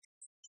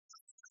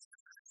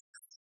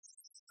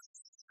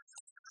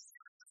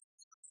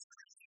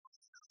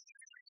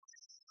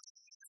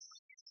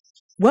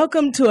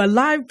Welcome to a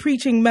live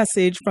preaching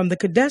message from the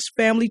Kadesh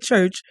Family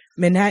Church,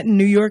 Manhattan,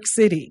 New York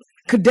City.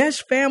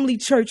 Kadesh Family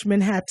Church,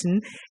 Manhattan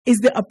is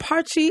the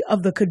eparchy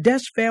of the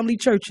Kadesh Family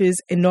Churches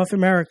in North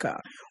America,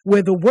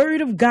 where the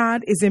Word of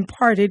God is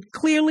imparted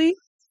clearly,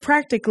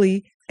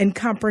 practically, and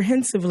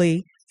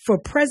comprehensively for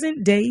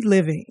present-day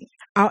living.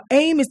 Our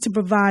aim is to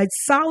provide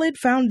solid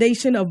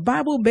foundation of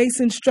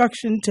Bible-based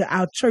instruction to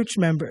our church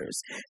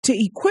members, to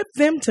equip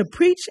them to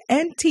preach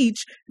and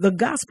teach the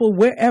gospel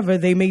wherever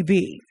they may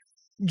be.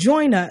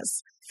 Join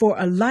us for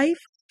a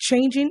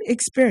life-changing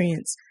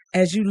experience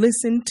as you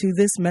listen to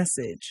this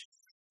message.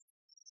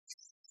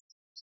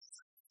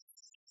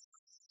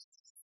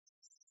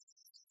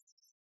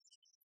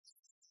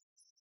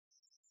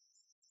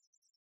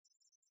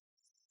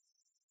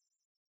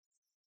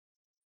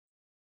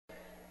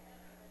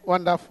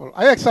 Wonderful.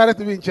 Are you excited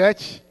to be in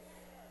church?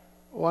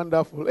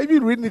 Wonderful. Maybe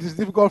reading it is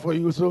difficult for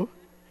you, so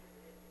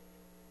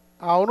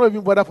I will not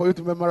even bother for you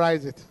to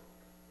memorize it.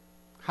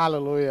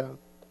 Hallelujah.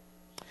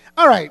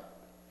 All right.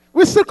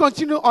 We still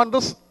continue on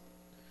this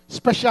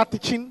special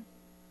teaching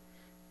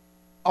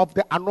of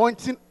the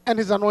anointing and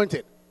his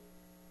anointed.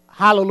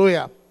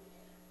 Hallelujah.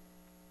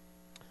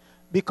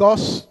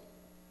 Because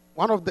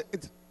one of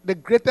the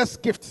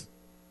greatest gift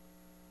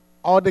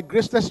or the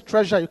greatest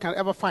treasure you can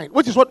ever find,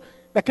 which is what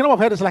the kingdom of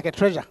heaven is like, a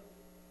treasure.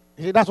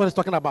 You see, that's what it's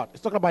talking about.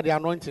 It's talking about the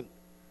anointing,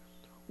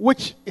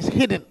 which is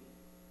hidden.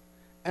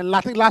 And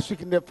I think last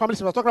week in the family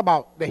service, I was talking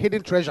about the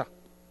hidden treasure.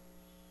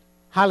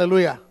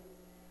 Hallelujah.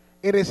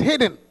 It is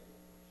hidden.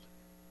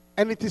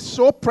 And it is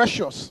so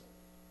precious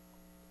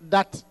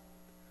that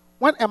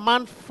when a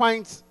man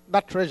finds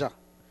that treasure,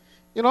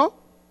 you know,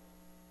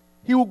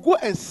 he will go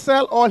and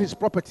sell all his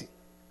property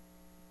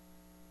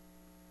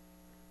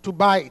to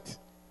buy it.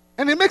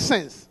 And it makes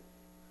sense.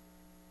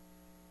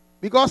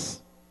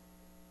 Because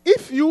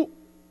if you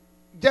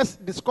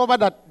just discover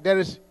that there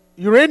is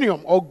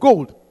uranium or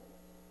gold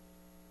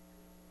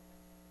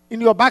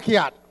in your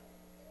backyard,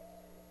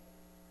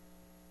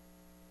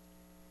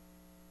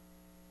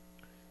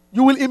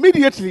 you will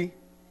immediately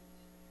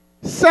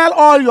sell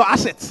all your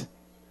assets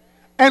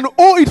and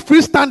owe it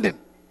freestanding,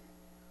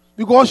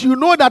 because you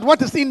know that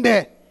what is in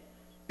there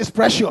is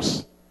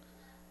precious.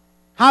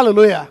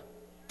 Hallelujah.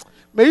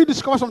 May you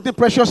discover something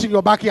precious in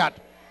your backyard.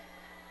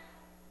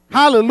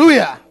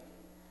 Hallelujah.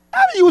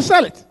 And you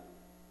sell it,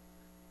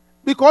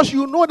 because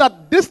you know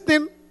that this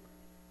thing,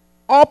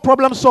 all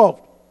problems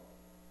solved.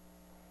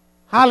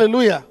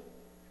 Hallelujah.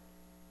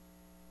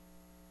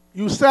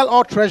 You sell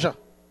all treasure.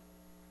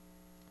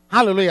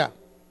 Hallelujah.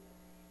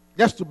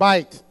 Just to buy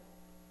it.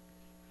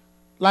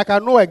 Like I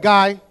know a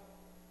guy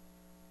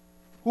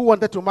who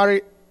wanted to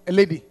marry a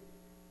lady.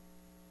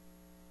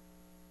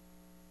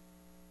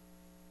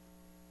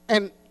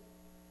 And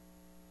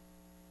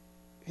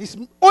his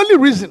only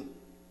reason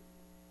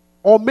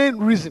or main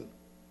reason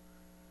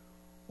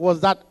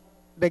was that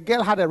the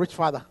girl had a rich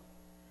father.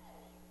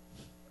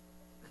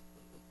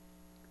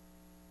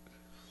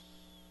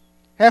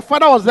 Her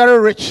father was very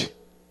rich.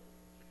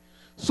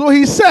 So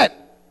he said,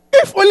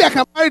 if only I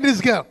can marry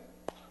this girl,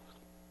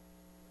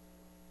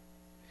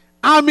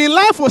 I'm in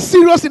line for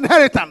serious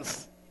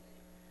inheritance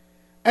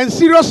and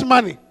serious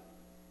money.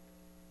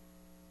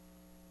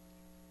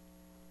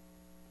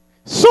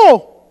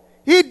 So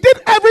he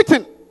did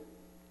everything.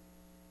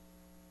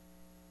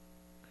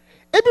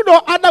 Even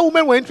though other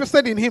women were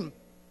interested in him,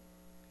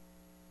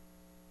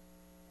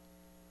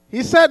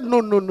 he said, no.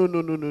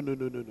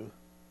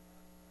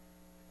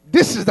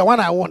 This is the one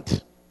I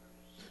want.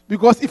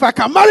 Because if I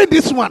can marry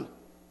this one,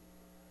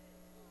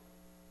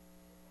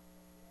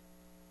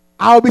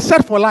 I'll be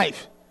set for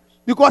life.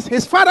 Because her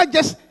father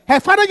just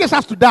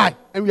has to die,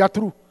 and we are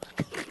through.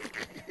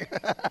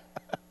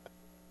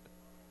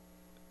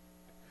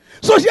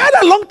 So she had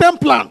a long-term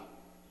plan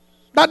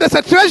that there's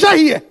a treasure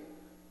here.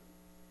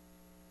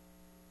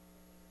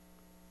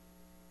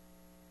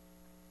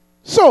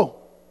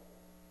 So,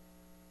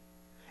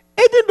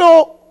 even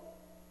though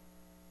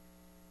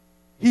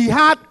he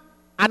had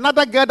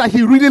another girl that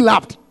he really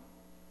loved,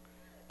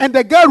 and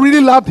the girl really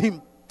loved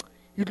him,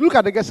 he'd look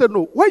at the girl and say,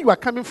 no, where you are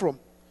coming from?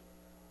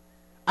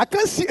 I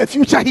can't see a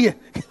future here.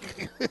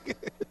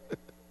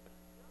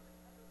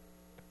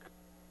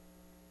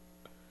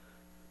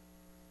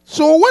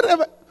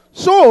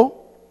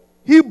 So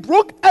he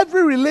broke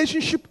every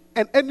relationship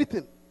and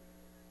anything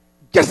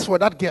just for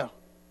that girl.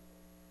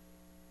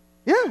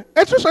 Yeah,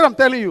 it's just what I'm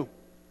telling you.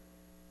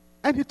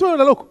 And he told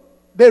her, look,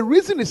 the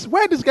reason is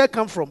where this guy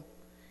come from.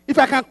 If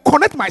I can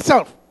connect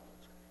myself,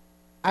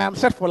 I am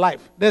set for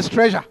life. There's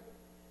treasure.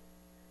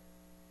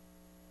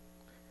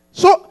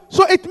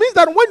 So it means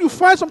that when you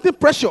find something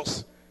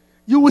precious,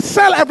 you will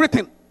sell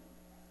everything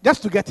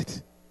just to get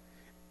it.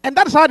 And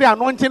that's how the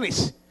anointing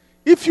is.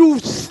 If you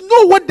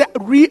know what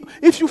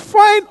if you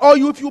find or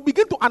if you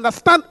begin to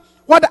understand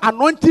what the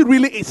anointing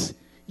really is,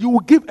 you will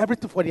give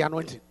everything for the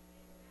anointing.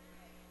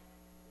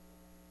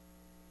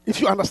 If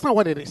you understand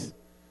what it is,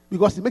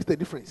 because it makes the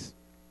difference.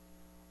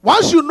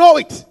 Once you know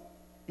it,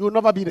 you will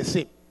never be the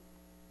same.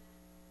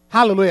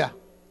 Hallelujah.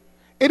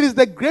 It is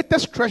the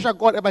greatest treasure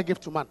God ever gave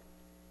to man.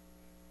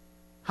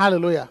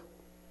 Hallelujah.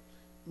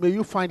 May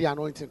you find the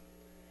anointing.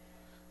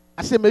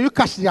 I say, may you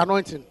catch the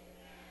anointing,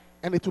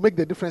 and it will make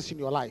the difference in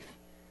your life.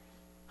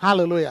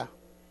 Hallelujah.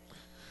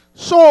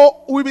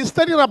 So, we've been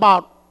studying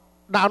about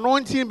the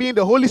anointing being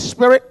the Holy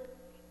Spirit,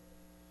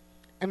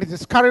 and it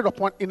is carried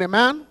upon in a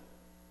man.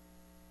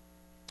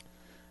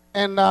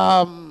 And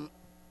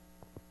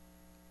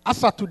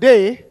as of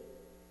today,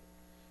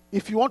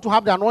 if you want to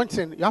have the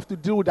anointing, you have to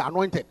deal with the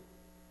anointed.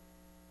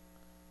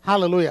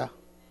 Hallelujah.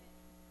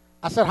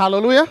 I said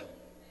hallelujah.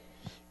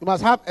 You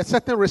must have a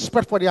certain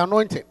respect for the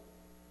anointed.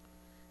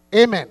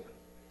 Amen.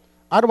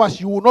 Otherwise,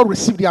 you will not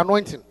receive the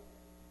anointing.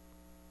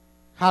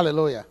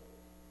 Hallelujah.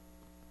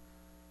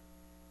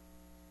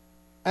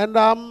 And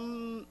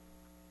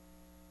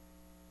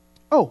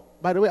oh,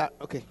 by the way,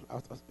 okay, I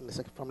was in the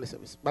second family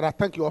service, but I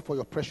thank you all for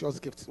your precious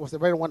gifts. It was a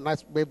very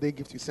nice birthday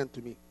gift you sent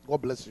to me.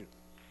 God bless you.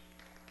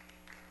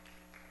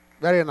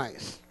 Very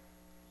nice.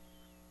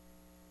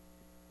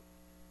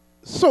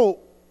 So,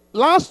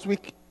 last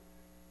week,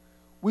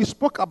 we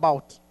spoke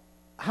about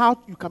how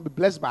you can be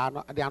blessed by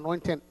the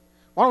anointing.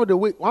 One of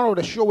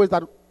the sure ways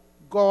that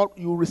God,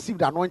 you receive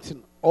the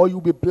anointing or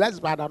you'll be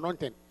blessed by the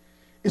anointing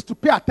is to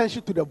pay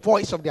attention to the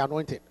voice of the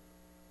anointed.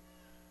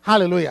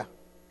 Hallelujah.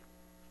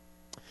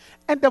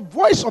 And the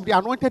voice of the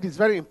anointed is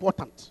very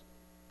important.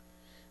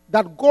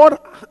 That God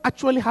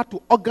actually had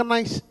to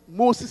organize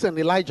Moses and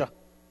Elijah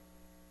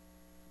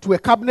to a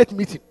cabinet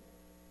meeting.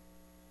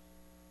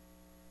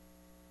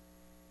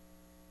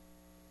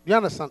 Do you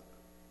understand?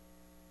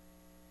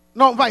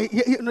 No, but he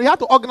had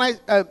to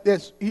organize,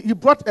 he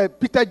brought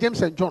Peter,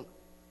 James, and John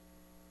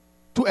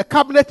to a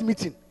cabinet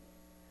meeting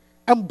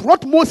and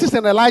brought Moses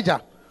and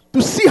Elijah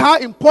to see how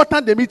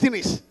important the meeting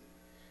is.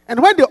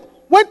 And when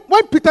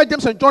Peter,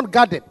 James, and John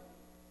gathered,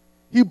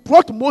 he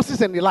brought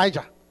Moses and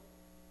Elijah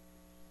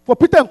for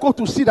Peter and Co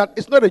to see that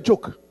it's not a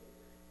joke.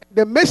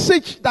 The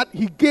message that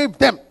he gave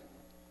them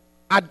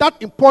at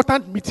that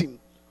important meeting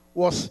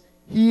was,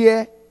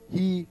 hear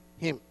ye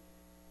him.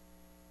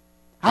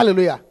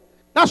 Hallelujah.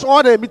 That's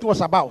all the meeting was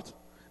about.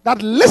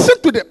 That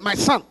listen to my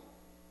son.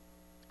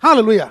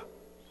 Hallelujah.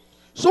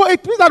 So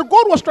it means that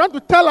God was trying to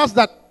tell us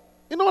that,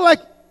 like,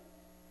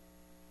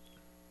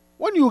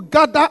 when you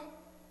gather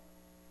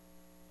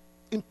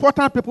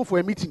important people for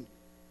a meeting,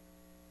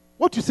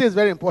 what you say is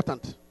very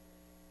important.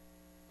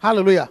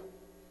 Hallelujah.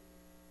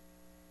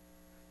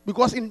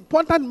 Because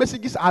important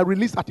messages are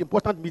released at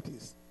important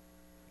meetings.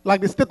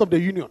 Like the State of the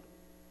Union.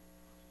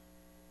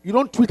 You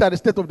don't tweet at the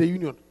State of the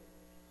Union.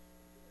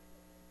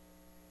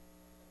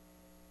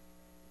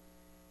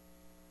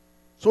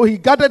 So he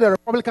gathered the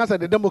Republicans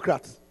and the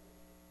Democrats.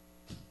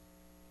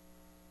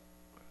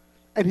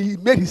 And he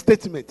made his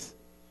statement.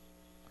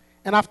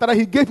 And after that,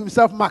 he gave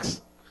himself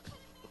marks.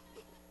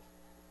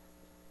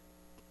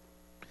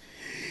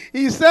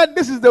 He said,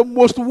 this is the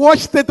most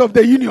watched State of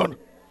the Union.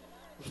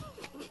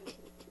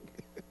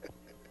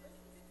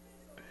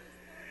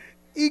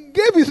 He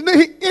gave his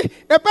name.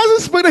 A person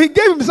spoke, he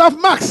gave himself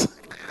marks.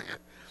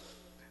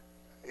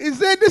 He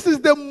said, this is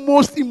the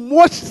most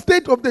watched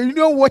State of the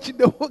Union watching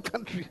the whole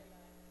country.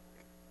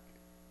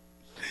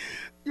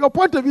 Your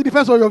point of view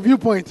depends on your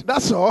viewpoint.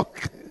 That's all.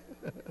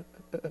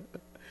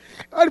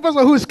 It depends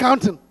on who is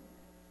counting.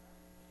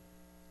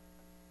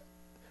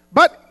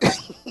 But,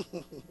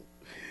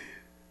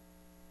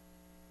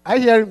 are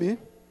you hearing me?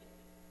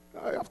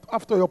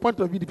 After your point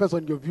of view depends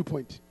on your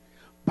viewpoint.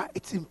 But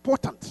it's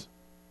important.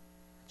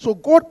 So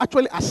God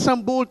actually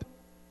assembled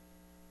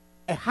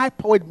a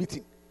high-powered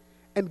meeting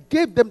and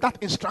gave them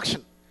that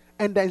instruction.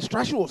 And the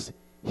instruction was,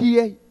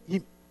 hear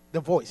him, the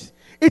voice.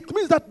 It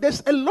means that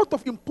there's a lot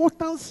of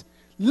importance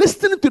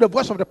listening to the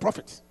voice of the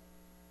prophets.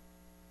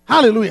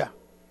 Hallelujah.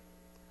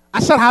 I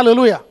said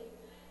hallelujah.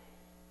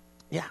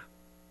 Yeah.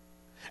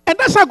 And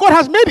that's how God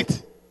has made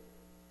it.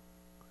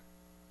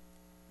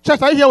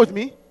 Church, are you here with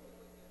me?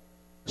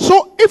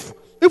 So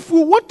if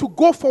we want to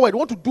go forward,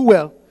 want to do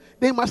well,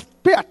 they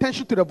must pay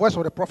attention to the voice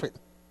of the prophet.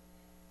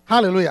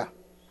 Hallelujah.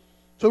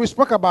 So we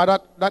spoke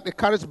about that it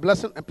carries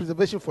blessing and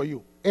preservation for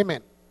you.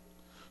 Amen.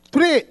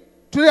 Today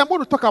I'm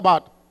going to talk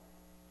about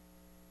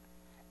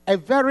a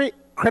very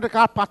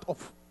critical part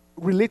of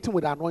relating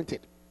with the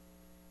anointed.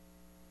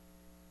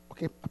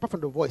 Okay, apart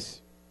from the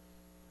voice.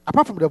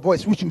 Apart from the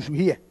voice, which you should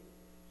hear.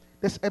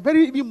 There's a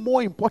very even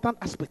more important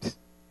aspect.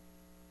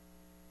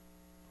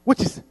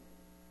 Which is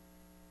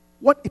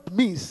what it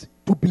means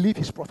to believe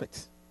his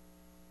prophets.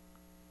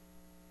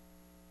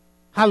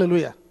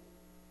 Hallelujah.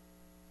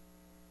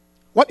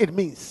 What it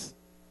means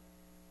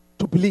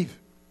to believe.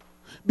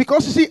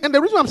 Because you see, and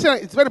the reason I'm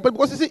saying it's very important,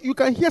 because you see, you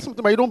can hear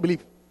something but you don't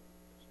believe.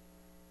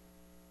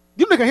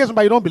 You know you can hear something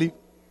but you don't believe.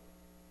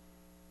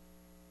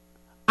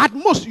 At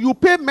most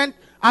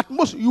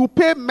you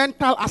pay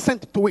mental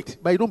assent to it,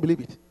 but you don't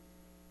believe it.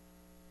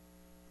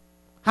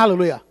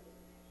 Hallelujah.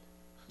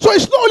 So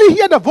it's not only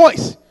hear the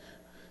voice.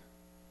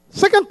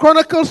 2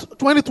 Chronicles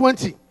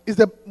 20:20 is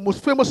the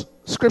most famous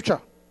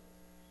scripture.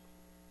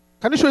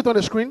 Can you show it on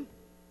the screen?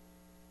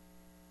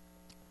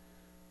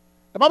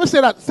 The Bible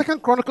says that 2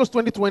 Chronicles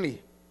 20:20.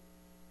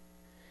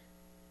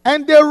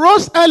 And they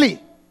rose early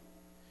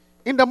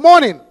in the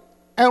morning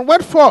and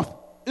went forth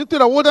into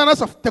the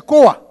wilderness of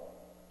Tekoa.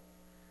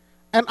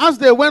 And as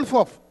they went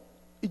forth,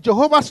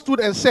 Jehovah stood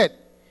and said,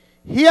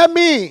 Hear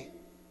me,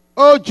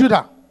 O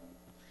Judah,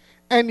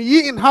 and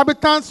ye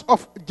inhabitants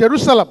of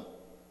Jerusalem.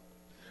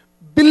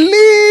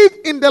 Believe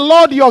in the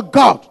Lord your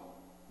God.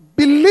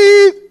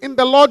 Believe in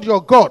the Lord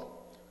your God.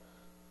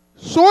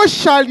 So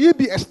shall ye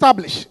be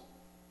established.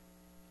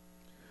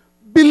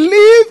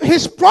 Believe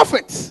his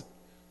prophets.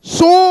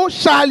 So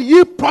shall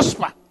ye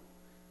prosper.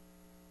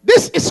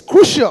 This is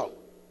crucial.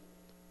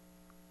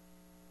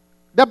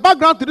 The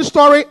background to this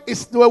story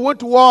is they went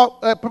to war,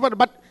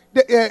 but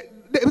they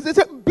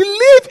said,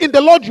 believe in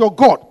the Lord your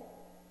God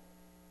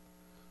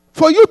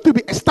for you to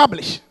be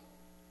established.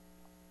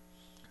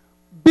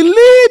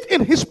 Believe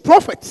in his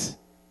prophets,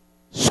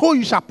 so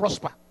you shall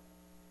prosper.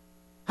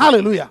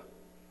 Hallelujah.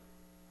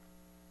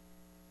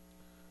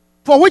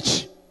 For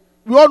which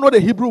we all know the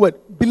Hebrew word,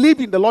 believe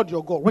in the Lord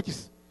your God, which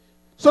is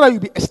so that you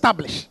be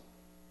established,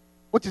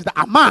 which is the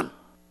Aman.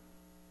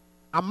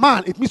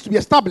 Aman, it means to be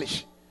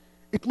established.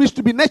 It means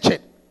to be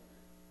nurtured.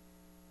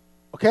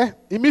 Okay?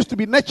 It means to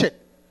be nurtured,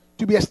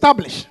 to be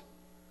established.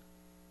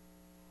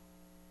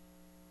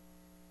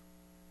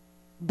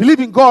 Believe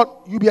in God,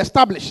 you'll be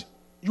established.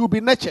 You'll be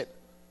nurtured.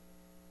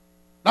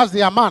 That's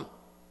the Aman.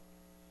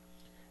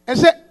 And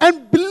say,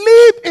 and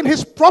believe in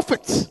his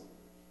prophets,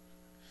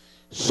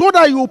 so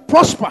that you will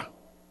prosper.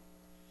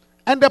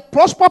 And the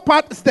prosper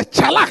part is the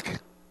chalak,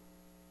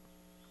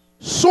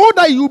 so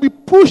that you will be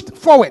pushed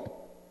forward.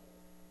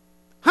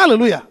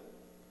 Hallelujah.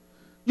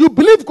 You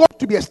believe God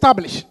to be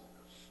established,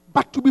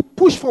 but to be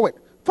pushed forward.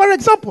 For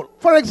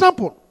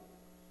example,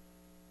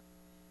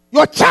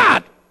 your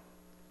child,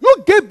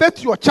 you gave birth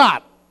to your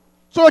child.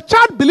 So your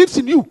child believes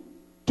in you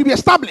to be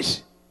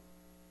established.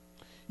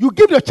 You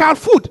give your child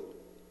food.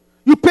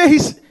 You pay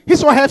his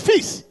or her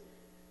fees.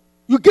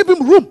 You give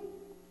him room.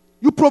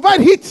 You provide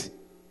heat,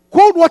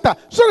 cold water,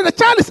 so that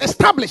the child is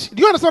established.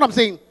 Do you understand what I'm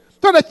saying?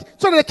 So that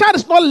the child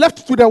is not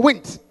left to the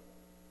wind.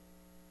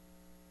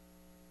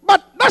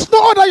 But that's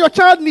not all that your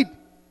child needs.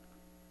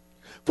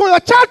 For your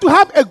child to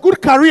have a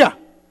good career,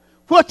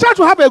 for your child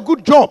to have a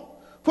good job,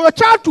 for your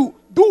child to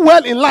do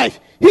well in life,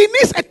 he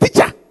needs a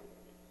teacher.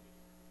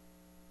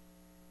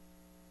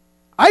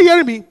 Are you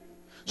hearing me?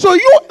 So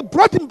you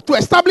brought him to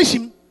establish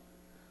him,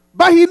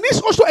 but he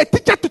needs also a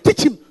teacher to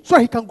teach him so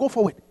he can go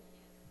forward.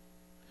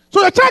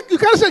 So your child, you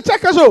can't say,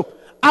 so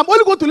I'm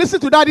only going to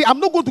listen to daddy. I'm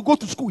not going to go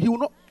to school. He will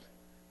not.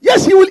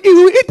 Yes, he will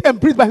eat and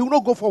breathe, but he will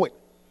not go forward.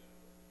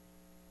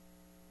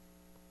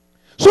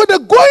 So the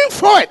going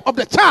forward of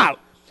the child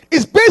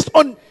is based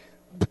on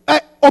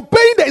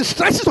obeying the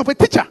instructions of a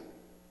teacher.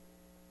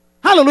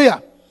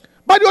 Hallelujah.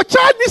 But your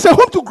child needs a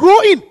home to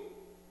grow in,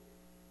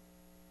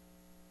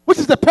 which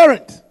is the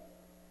parent.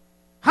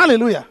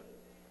 Hallelujah.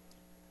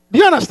 Do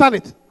you understand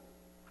it?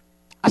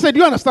 I said,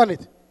 do you understand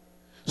it?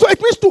 So it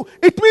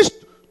means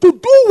to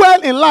do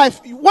well in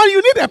life, well,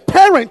 you need a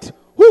parent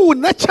who will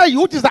nurture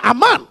you, which is the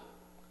Aman.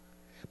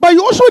 But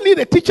you also need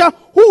a teacher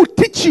who will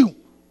teach you,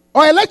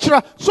 or a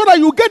lecturer, so that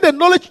you get the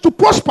knowledge to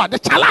prosper, the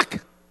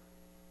chalak.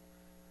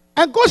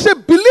 And God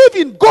said, believe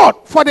in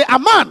God for the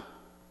Aman.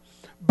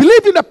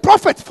 Believe in the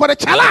prophet for the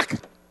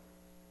chalak.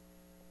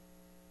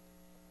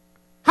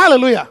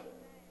 Hallelujah.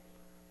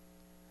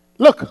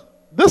 Look,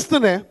 this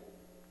thing here,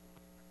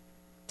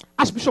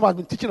 as Bishop has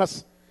been teaching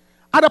us,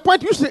 at the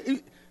point you say,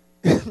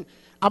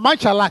 Aman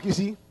chalak, you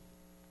see,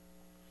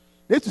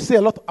 they used to say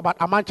a lot about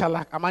Aman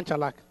chalak, Aman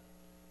chalak.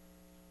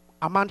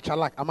 Aman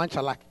chalak, Aman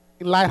chalak.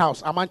 In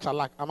Lighthouse, Aman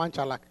chalak, Aman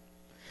chalak.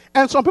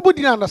 And some people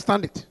didn't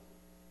understand it.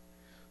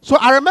 So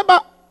I remember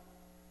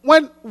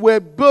when we're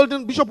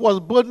building, Bishop was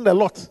building a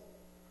lot.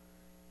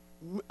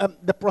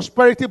 The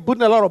prosperity,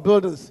 building a lot of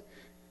buildings.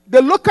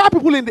 The local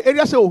people in the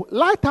area say, oh,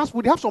 Lighthouse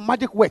would have some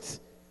magic words.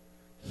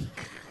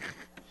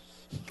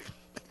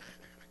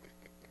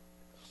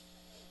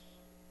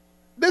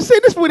 They say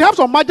this would have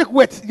some magic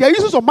words. They are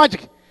using some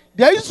magic.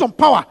 They are using some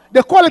power.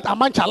 They call it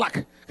Aman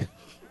chalak.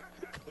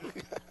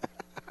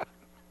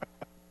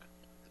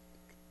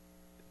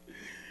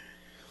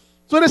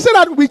 So they say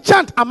that we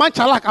chant Aman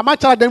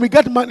chalak, then we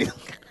get money.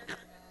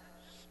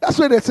 That's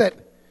what they said.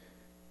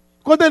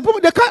 Because then people,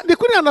 they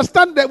couldn't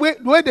understand the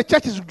way the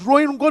church is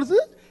growing. God said,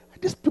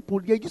 these people,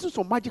 they are using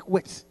some magic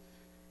words.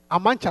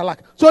 Aman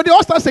chalak. So they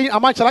all start saying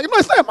Aman chalak. No,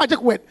 it's not a magic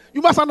word.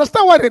 You must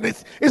understand what it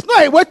is. It's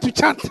not a word to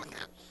chant.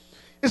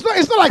 It's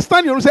not like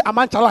standing and say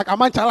Aman chalak,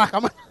 Aman chalak,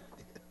 Aman.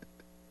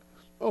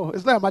 Oh,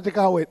 it's not a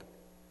magical word.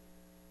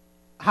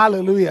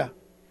 Hallelujah.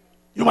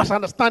 You must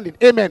understand it.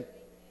 Amen.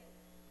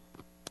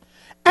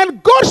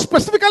 And God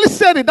specifically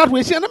said it that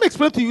way. See, and let me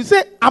explain to you. You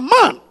say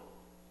Aman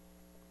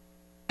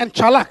and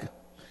chalak.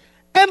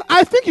 And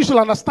I think you should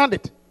understand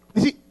it.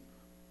 You see,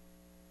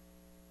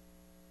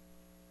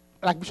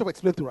 like Bishop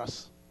explained to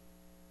us,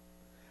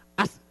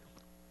 as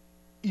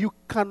you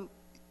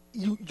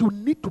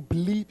need to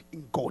believe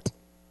in God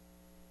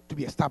to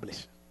be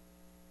established.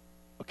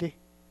 Okay?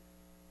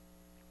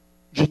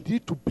 You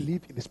need to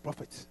believe in his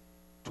prophets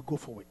to go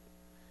forward.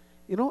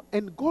 You know,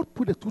 and God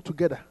put the two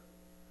together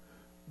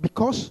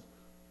because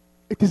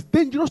It is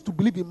dangerous to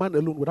believe in man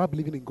alone without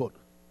believing in God.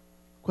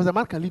 Because a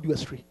man can lead you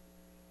astray.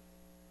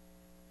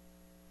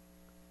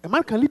 A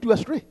man can lead you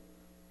astray.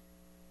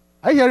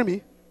 Are you hearing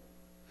me?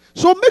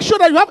 So make sure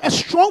that you have a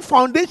strong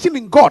foundation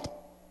in God.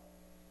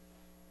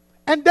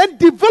 And then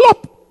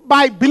develop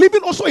by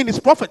believing also in his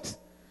prophets.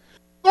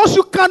 Because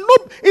you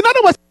cannot, in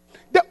other words,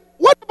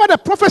 whatever the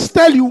prophets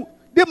tell you,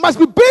 they must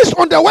be based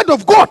on the word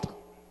of God.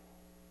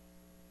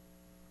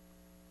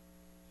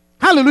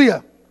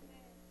 Hallelujah.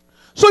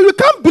 So you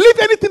can't believe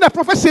anything the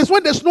prophet says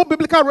when there's no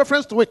biblical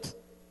reference to it.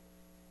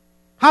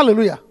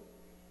 Hallelujah.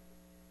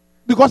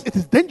 Because it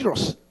is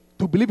dangerous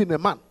to believe in a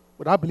man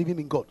without believing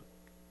in God.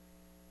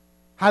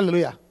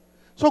 Hallelujah.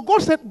 So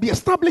God said, be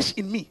established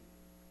in me.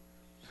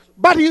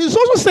 But he is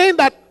also saying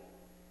that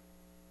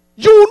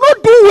you will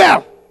not do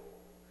well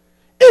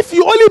if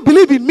you only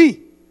believe in me,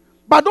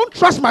 but don't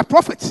trust my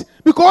prophets,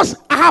 because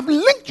I have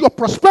linked your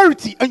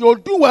prosperity and your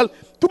do well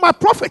to my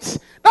prophets.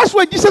 That's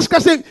why Jesus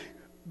Christ said,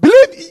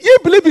 you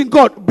believe in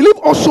God, believe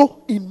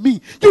also in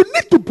me. You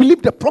need to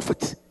believe the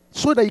prophet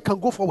so that you can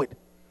go forward.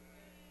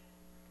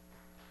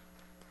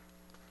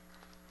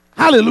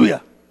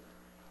 Hallelujah.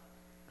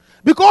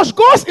 Because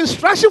God's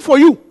instruction for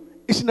you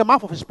is in the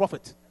mouth of his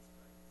prophet.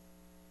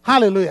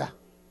 Hallelujah.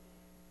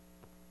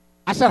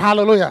 I said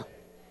hallelujah.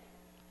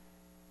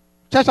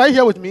 Church, are you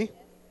here with me?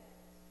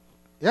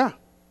 Yeah.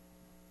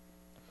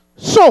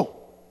 So,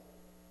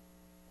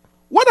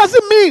 what does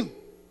it mean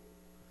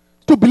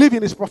to believe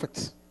in his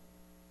prophets?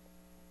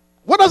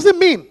 What does it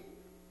mean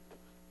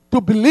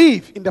to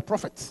believe in the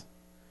prophets?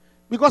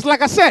 Because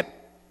like I said,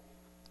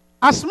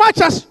 as much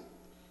as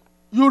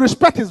you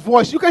respect his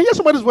voice, you can hear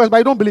somebody's voice, but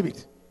you don't believe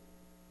it.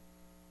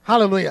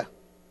 Hallelujah.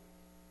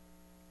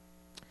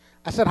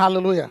 I said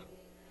hallelujah.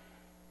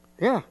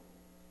 Yeah.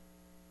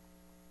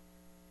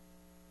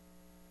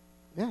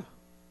 Yeah.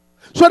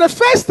 So the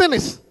first thing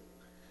is,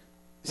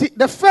 see,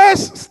 the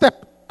first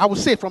step, I would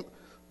say, from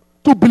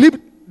to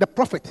believe the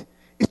prophet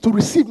is to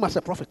receive him as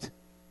a prophet.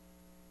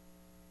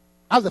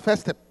 That's the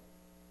first step.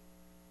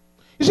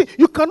 You see,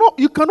 you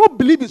cannot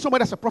believe in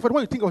somebody as a prophet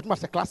when you think of him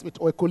as a classmate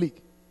or a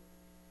colleague.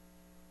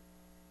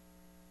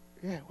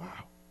 Yeah,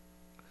 wow.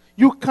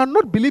 You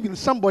cannot believe in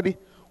somebody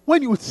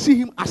when you see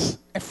him as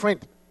a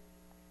friend.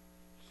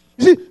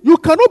 You see, you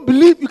cannot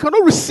believe in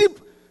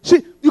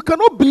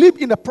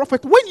a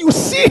prophet when you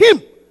see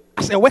him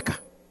as a worker.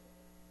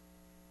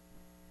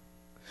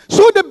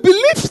 So the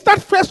belief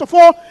starts first of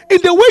all in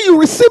the way you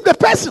receive the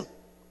person.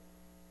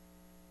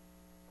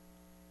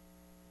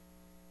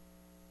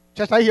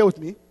 Church, are you here with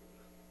me?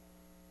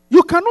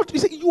 You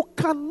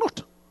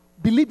cannot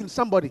believe in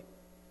somebody.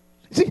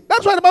 You see,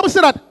 that's why the Bible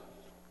said that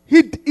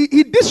he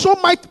did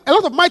a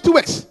lot of mighty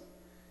works.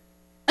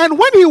 And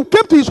when he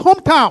came to his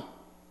hometown,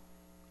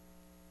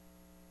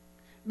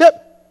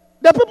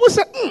 the people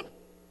said,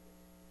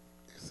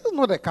 this is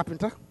not a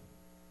carpenter.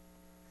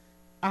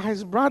 Are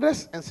his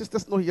brothers and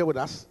sisters not here with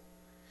us?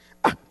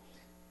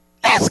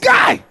 This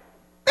guy,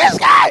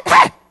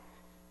 hey,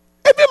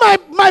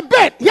 even my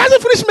bed, he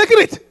hasn't finished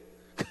making it.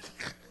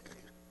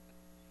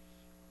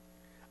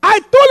 I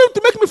told him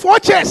to make me 4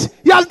 chairs.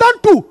 He has done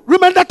 2.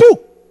 Remember 2.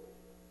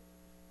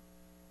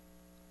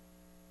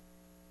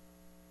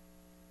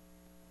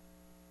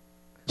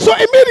 So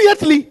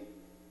immediately,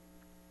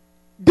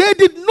 they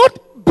did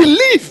not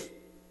believe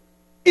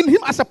in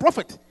him as a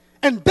prophet.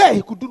 And there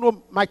he could do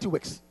no mighty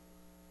works.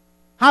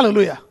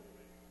 Hallelujah.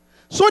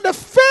 So the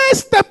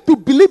first step to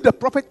believe the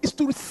prophet is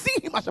to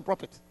see him as a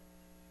prophet.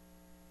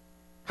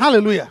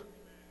 Hallelujah.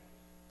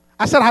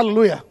 I said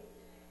hallelujah.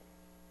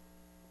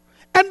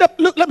 And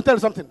look, let me tell you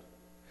something.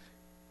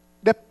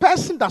 The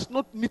person does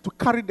not need to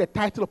carry the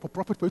title of a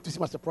prophet for you to see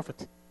him as a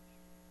prophet.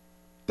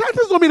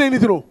 Titles don't mean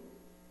anything. No.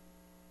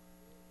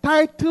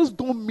 Titles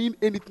don't mean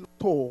anything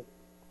at all.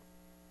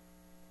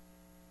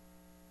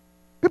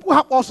 People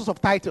have all sorts of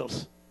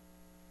titles.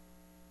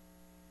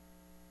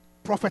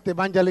 Prophet,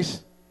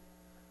 evangelist,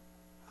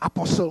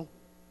 apostle,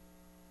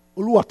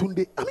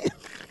 Oluwatunde. I mean,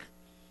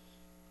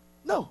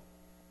 no.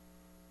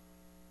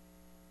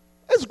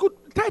 It's good.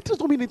 Titles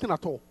don't mean anything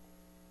at all.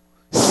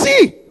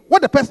 See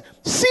what the person,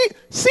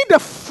 see the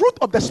fruit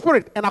of the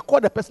Spirit and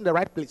accord the person in the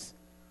right place.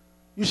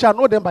 You shall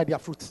know them by their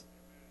fruits.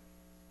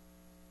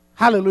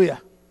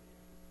 Hallelujah.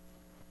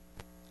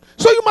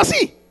 So you must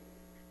see.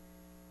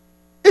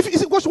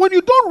 Because when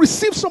you don't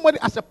receive somebody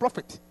as a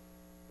prophet,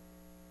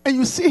 and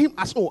you see him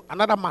as,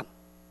 another man,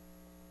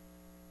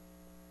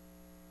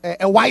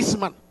 a wise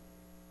man,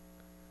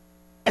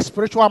 a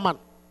spiritual man,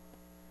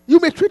 you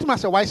may treat him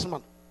as a wise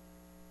man.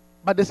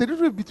 But there's a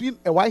difference between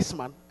a wise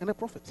man and a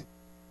prophet.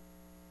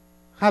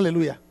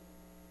 Hallelujah.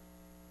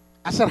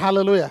 I said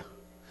hallelujah.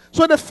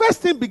 So the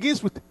first thing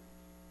begins with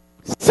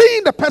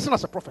seeing the person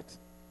as a prophet.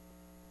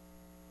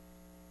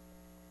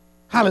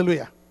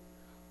 Hallelujah.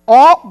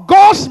 Or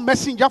God's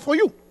messenger for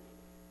you.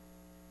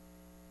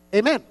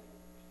 Amen.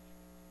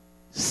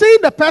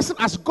 Seeing the person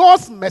as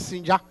God's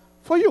messenger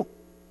for you.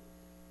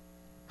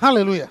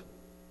 Hallelujah.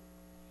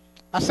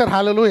 I said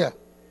hallelujah.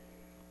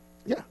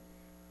 Yeah.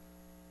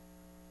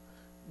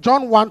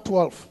 John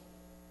 1:12.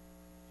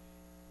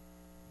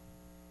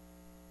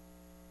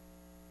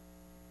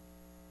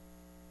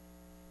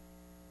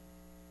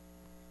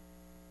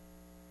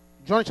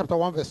 John chapter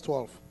 1 verse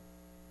 12.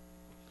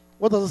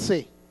 What does it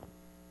say?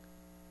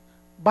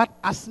 But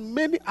as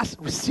many as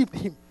received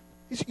him.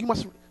 You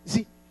must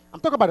see, I'm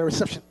talking about the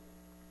reception.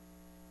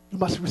 You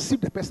must receive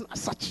the person as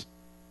such.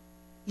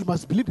 You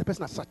must believe the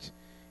person as such.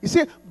 He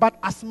said, but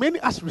as many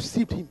as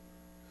received him,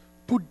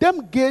 to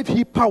them gave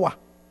he power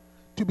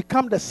to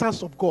become the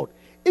sons of God,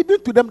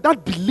 even to them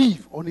that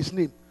believe on his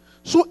name.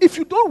 So if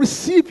you don't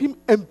receive him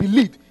and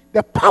believe,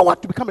 the power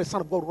to become a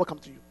son of God will not come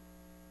to you.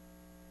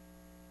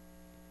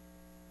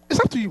 It's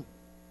up to you.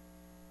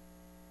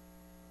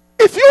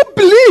 If you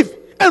believe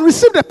and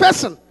receive the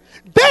person,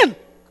 then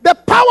the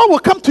power will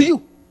come to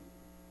you.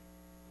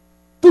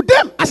 To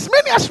them, as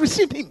many as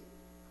received him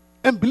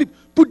and believed,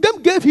 to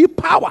them gave he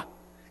power.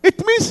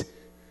 It means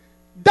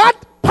that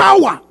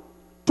power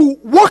to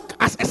walk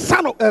as a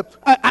son of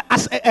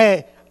as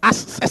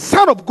a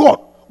son of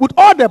God with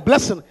all the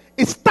blessing.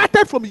 It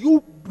started from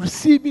you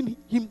receiving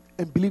him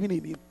and believing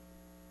in him.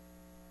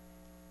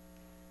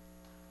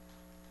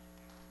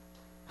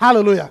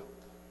 Hallelujah.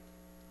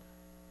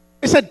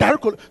 It's a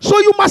direct. So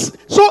you must.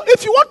 So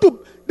if you want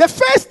to, the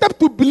first step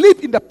to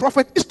believe in the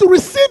prophet is to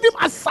receive him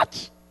as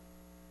such.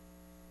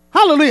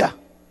 Hallelujah.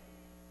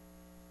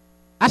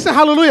 I said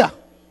hallelujah.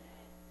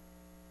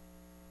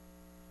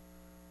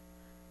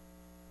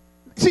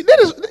 See,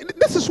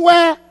 this is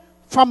where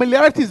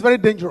familiarity is very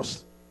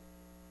dangerous.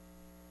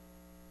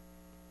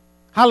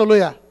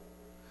 Hallelujah.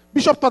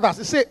 Bishop taught us.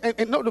 He said,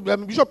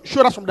 Bishop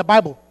showed us from the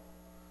Bible.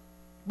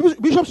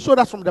 Bishop showed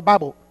us from the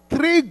Bible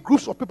 3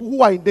 groups of people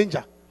who are in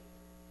danger: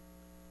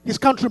 his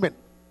countrymen,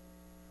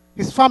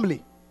 his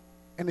family,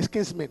 and his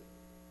kinsmen.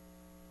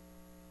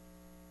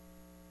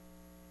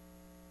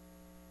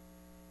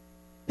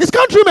 His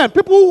countrymen,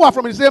 people who are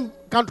from the same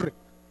country.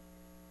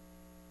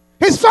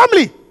 His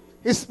family,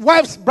 his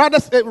wives,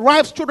 brothers,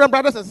 wives, children,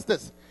 brothers, and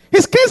sisters.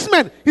 His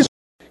kinsmen, his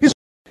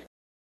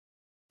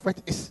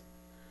is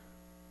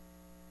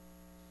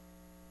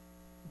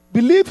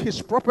believe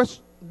his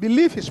prophets,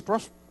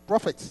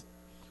 prophets,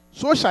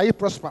 so shall he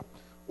prosper.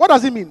 What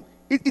does it mean?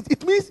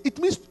 It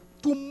means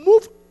to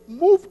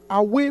move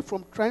away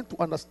from trying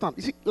to understand.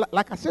 You see,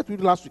 like I said to you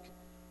last week,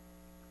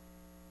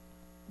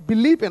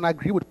 believe and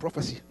agree with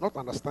prophecy, not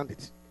understand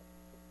it.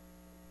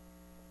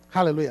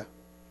 Hallelujah.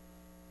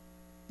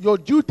 Your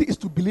duty is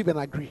to believe and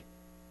agree.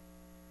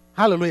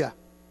 Hallelujah.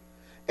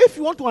 If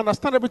you want to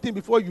understand everything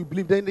before you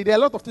believe, then there are a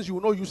lot of things you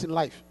will not use in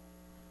life.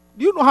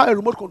 Do you know how a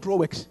remote control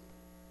works?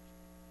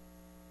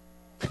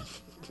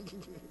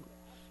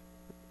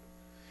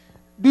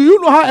 Do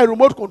you know how a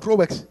remote control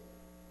works?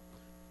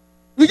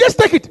 You just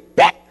take it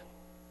back.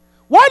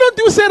 Why don't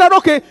you say that,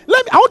 okay,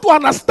 I want to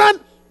understand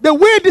the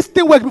way this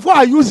thing works before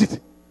I use it?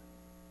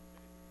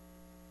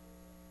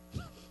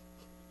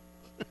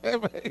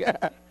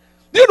 Yeah.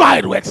 Do you know how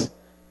it works?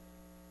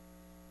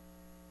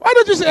 Why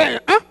don't you say,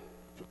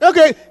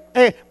 okay,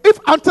 if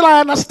until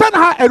I understand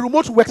how a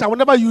remote works, I will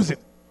never use it.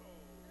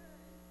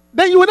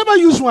 Then you will never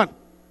use one.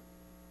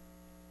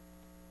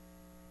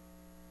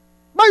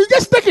 But you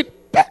just take it.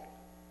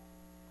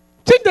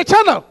 Change the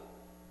channel.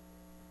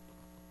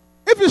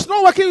 If it's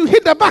not working, you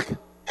hit the back.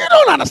 You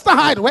don't understand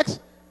how it works.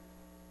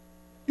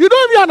 You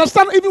don't even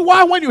understand even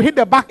why when you hit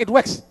the back it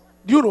works.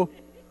 Do you know?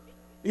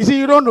 You see,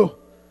 you don't know.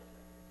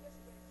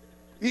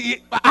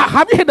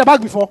 Have you hit the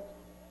back before?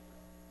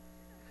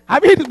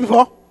 Have you hit it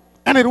before?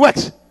 And it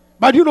works.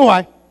 But do you know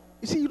why?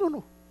 You see, you don't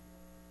know.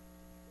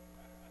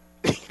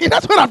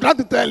 That's what I'm trying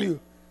to tell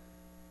you.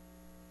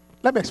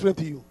 Let me explain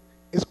to you.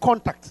 It's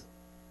contact.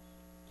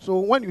 So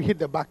when you hit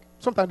the back,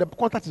 sometimes the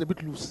contact is a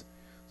bit loose.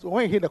 So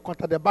when you hit the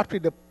contact, the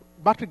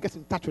battery gets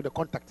in touch with the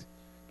contact.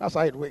 That's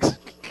how it works.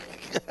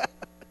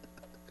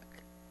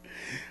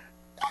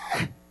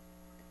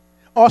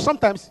 Or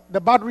sometimes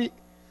the battery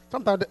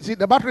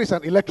is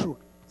an electrode.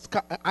 It's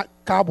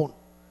carbon.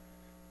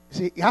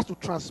 See, it has to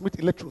transmit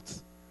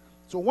electrodes.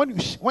 So when you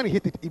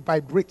hit it, it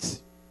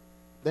vibrates.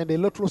 Then the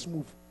electrodes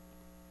move.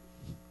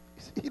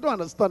 You don't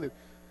understand it.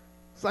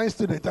 Science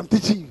student, I'm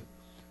teaching you.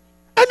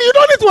 And you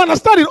don't need to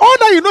understand it. All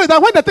that you know is that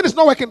when the thing is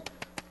not working.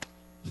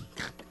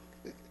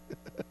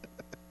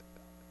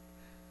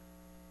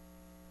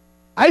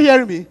 Are you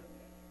hearing me?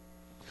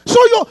 So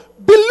you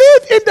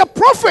believe in the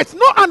prophet,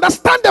 not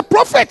understand the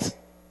prophet.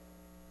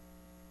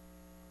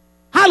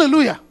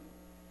 Hallelujah.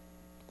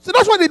 So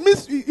that's what it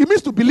means. It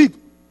means to believe.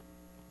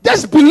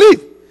 Just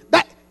believe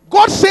that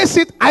God says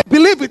it. I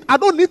believe it. I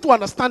don't need to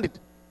understand it.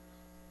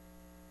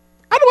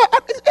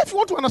 Otherwise, if you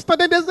want to understand,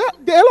 then there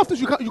are a lot of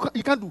things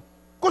you can't do.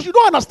 Because you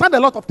don't understand a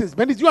lot of things.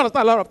 Benny, do you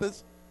understand a lot of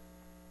things?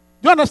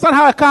 Do you understand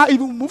how a car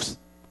even moves?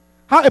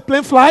 How a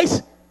plane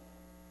flies?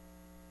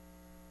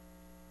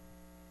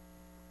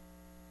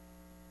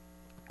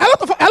 A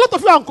lot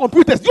of you are on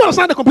computers. Do you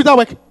understand the computer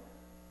work?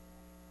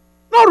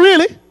 Not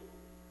really.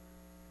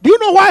 Do you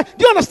know why? Do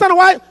you understand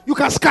why you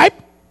can Skype?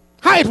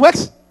 How it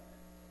works?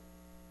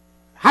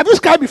 Have you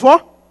Skype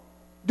before?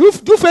 Do you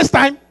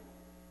FaceTime?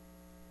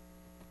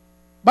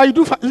 But you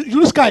do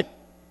Skype.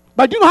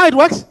 But do you know how it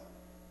works?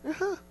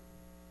 Uh-huh.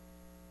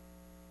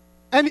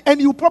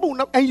 And you probably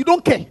not, and you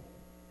don't care.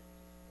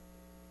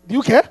 Do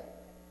you care?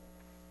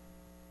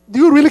 Do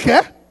you really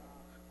care?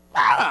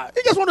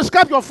 You just want to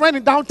Skype your friend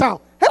in downtown.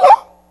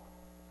 Hello?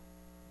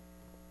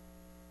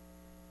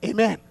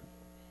 Amen.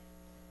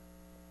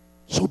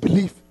 So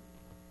believe.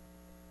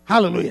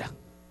 Hallelujah.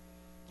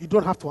 You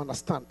don't have to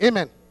understand.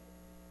 Amen.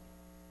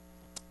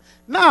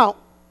 Now,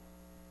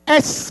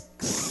 a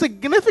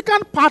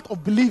significant part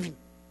of believing,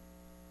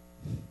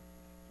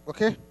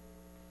 okay?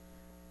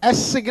 A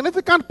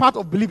significant part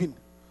of believing,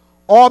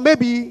 or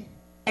maybe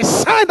a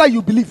sign that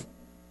you believe,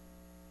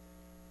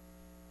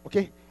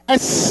 okay? A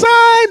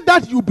sign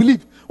that you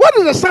believe. What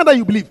is the sign that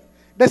you believe?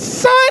 The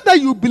sign that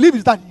you believe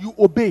is that you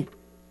obey.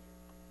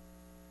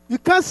 You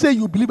can't say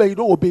you believe and you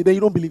don't obey, then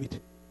you don't believe it.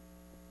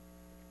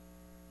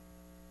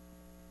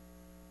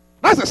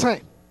 That's a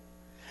sign.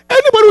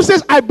 Anybody who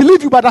says, I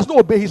believe you, but does not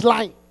obey, he's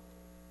lying.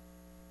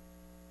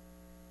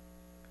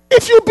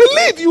 If you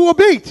believe, you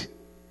obey it.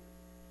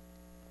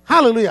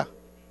 Hallelujah.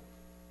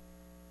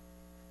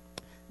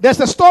 There's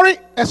a story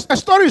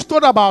is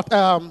told about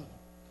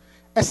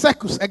a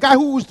circus, a guy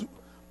who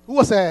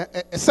was a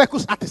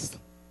circus artist.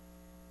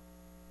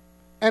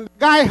 And the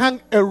guy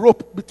hung a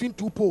rope between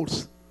two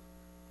poles.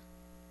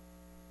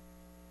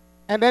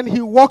 And then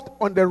he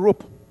walked on the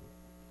rope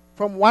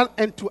from one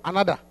end to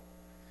another.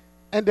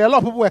 And a lot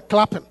of people were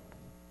clapping.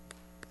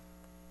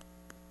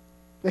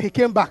 Then he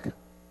came back.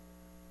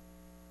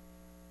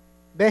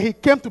 Then he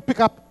came to pick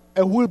up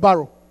a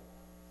wheelbarrow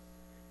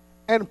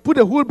and put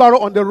a wheelbarrow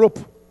on the rope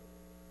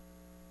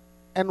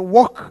and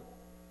walk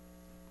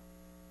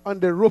on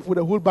the rope with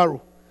a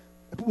wheelbarrow.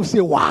 And people say,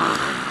 wow.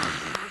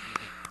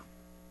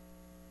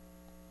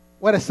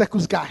 What a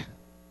circus guy.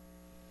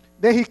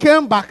 Then he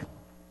came back.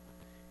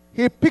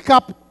 He picked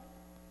up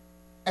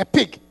a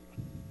pig,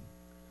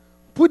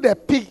 put the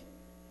pig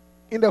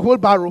in the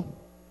wheelbarrow,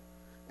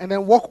 and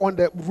then walk on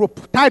the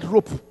rope, tight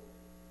rope,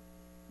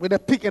 with the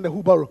pig and the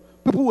wheelbarrow.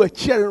 People were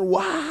cheering,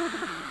 wow.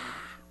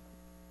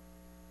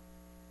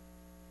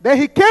 Then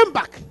he came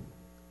back.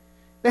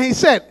 Then he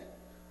said,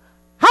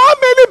 how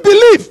many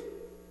believe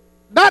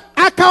that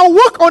I can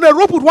walk on a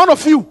rope with one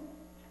of you?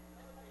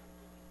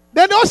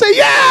 Then they all say,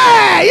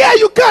 yeah,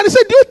 you can. He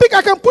said, do you think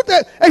I can put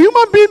a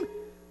human being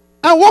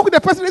and walk with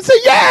the person? They say,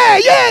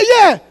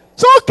 yeah.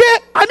 So,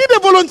 okay, I need a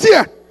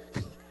volunteer.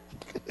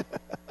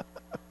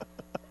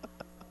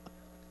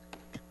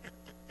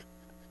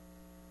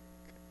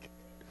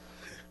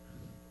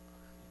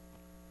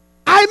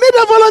 I need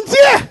a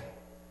volunteer.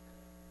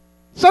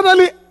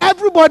 Suddenly,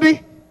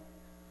 everybody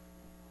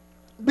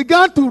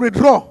began to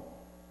withdraw.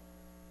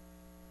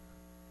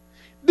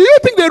 Do you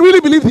think they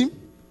really believed him?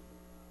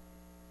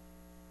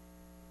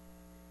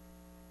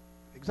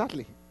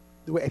 Exactly.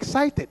 They were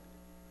excited.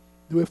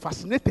 They were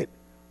fascinated.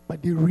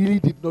 But they really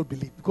did not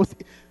believe. Because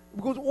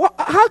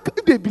how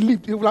could they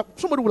believe?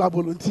 Somebody will have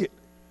volunteered.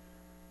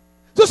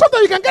 So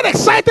sometimes you can get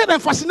excited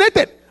and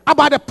fascinated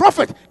about the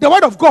prophet, the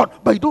word of God,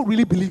 but you don't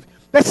really believe.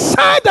 The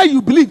sign that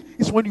you believe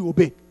is when you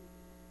obey.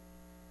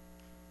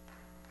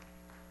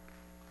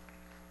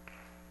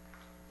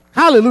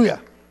 Hallelujah.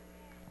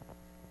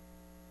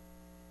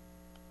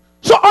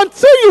 So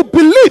until you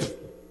believe,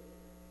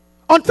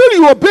 until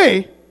you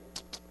obey,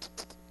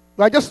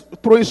 we are just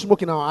throwing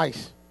smoke in our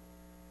eyes.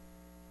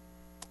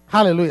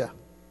 Hallelujah.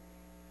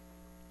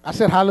 I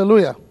said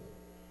hallelujah.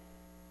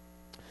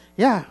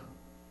 Yeah.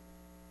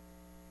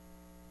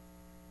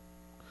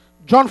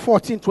 John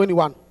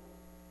 14:21.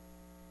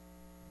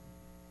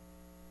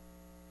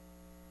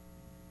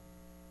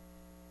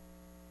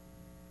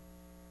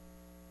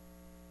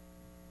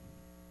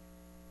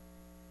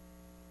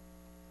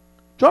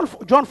 John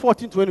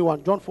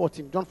 14:21. John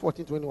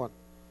 14:21.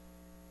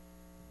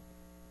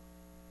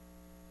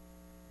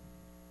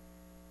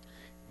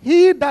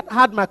 He that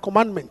had my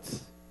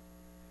commandments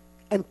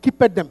and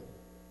keepeth them,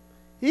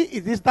 he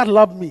it is that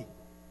loved me.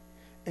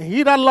 And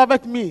he that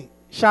loveth me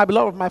shall be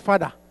loved of my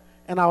Father,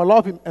 and I will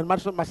love him and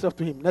manifest myself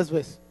to him. Next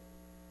verse.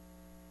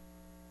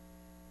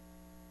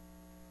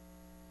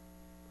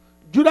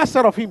 Judas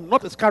said of him,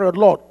 not Iscariot,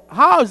 Lord,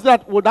 how is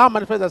that will thou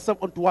manifest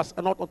thyself unto us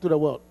and not unto the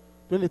world?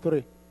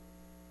 23.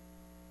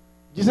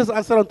 Jesus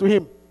answered unto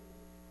him,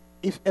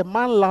 if a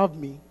man love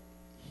me,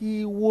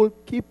 he will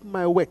keep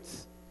my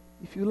words.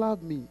 If you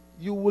love me,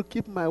 you will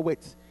keep my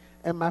words.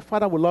 And my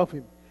Father will love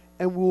him.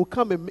 And we will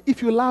come and,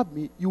 if you love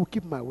me, you will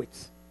keep my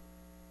words.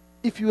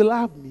 If you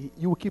love me,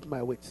 you will keep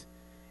my words.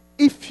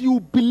 If you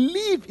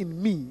believe in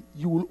me,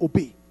 you will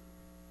obey.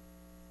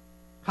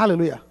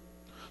 Hallelujah.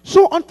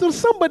 So until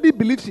somebody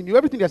believes in you,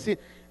 everything they say,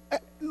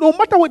 no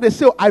matter what they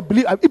say, I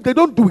believe, if they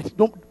don't do it,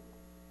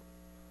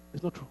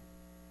 it's not true.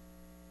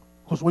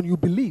 Because when you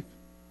believe,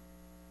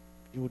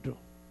 you will do.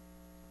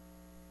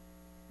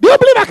 Do you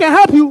believe I can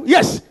help you?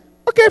 Yes.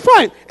 Okay,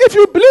 fine. If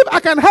you believe I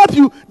can help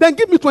you, then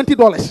give me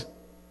 $20.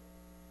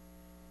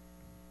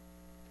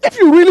 If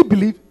you really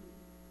believe,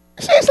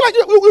 see, it's like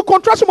you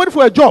contract somebody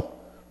for a job.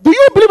 Do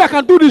you believe I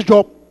can do this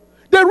job?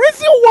 The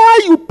reason why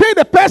you pay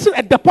the person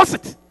a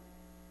deposit,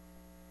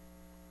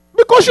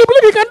 because you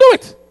believe he can do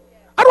it.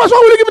 Otherwise, why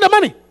will you give him the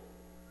money?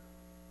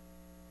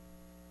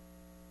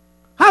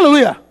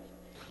 Hallelujah.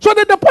 So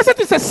the deposit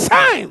is a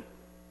sign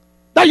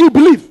that you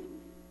believe.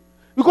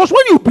 Because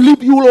when you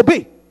believe, you will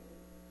obey.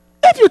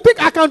 If you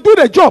think I can do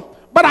the job,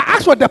 but I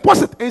ask for a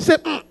deposit and you say,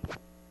 you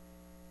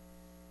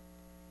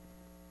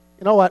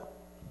know what?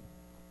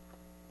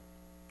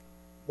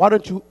 Why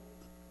don't you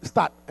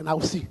start and I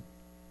will see.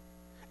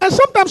 And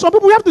sometimes some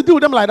people, we have to deal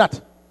with them like that.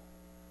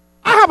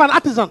 I have an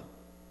artisan.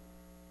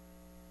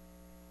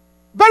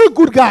 Very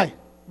good guy.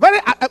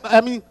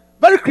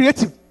 Very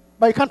creative,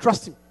 but you can't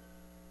trust him.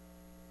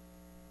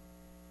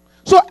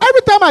 So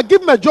every time I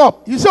give him a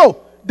job, he says,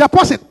 oh,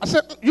 deposit. I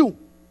said, you.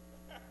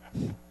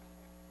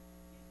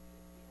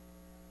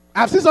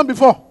 I've seen some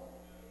before.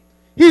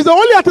 He's the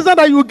only artisan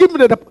that you will give me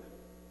the deposit.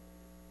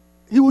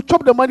 He will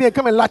chop the money and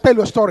come and tell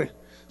you a story.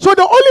 So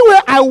the only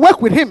way I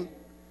work with him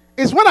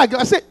is when I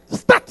say,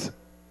 start.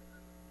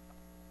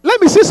 Let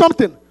me see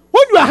something.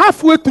 When you are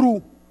halfway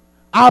through,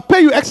 I'll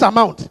pay you X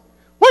amount.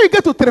 When you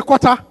get to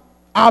 3/4,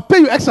 I'll pay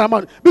you X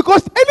amount.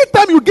 Because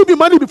anytime you give me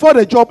money before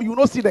the job, you will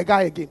not see the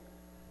guy again.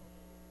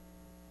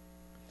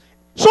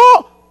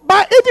 So,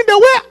 by even the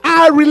way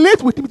I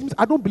relate with him,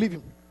 I don't believe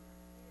him.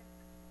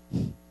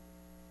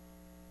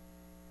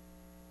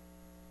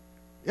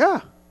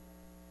 Yeah.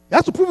 He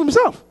has to prove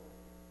himself.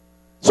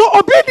 So,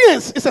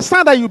 obedience is a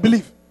sign that you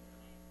believe.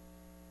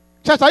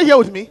 Church, are you here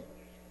with me?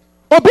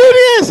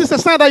 Obedience is a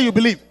sign that you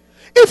believe.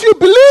 If you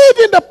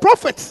believe in the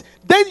prophets,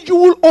 then you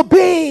will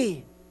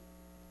obey.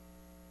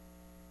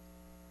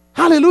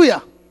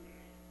 Hallelujah.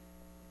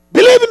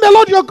 Believe in the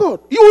Lord your God.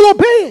 You will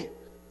obey.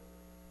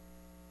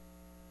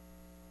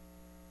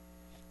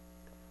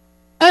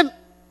 And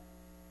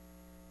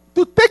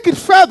to take it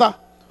further,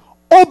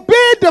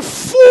 obey the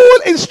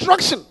full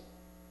instruction.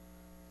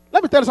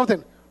 Let me tell you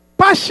something.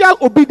 Partial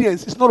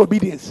obedience is not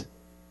obedience.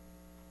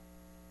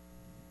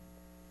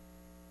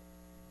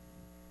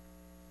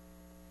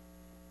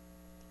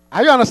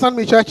 Are you understanding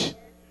me, church?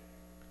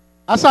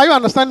 I said, are you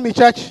understanding me,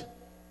 church?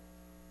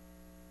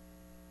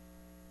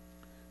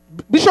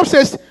 Bishop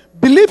says,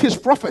 believe his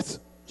prophets,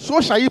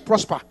 so shall ye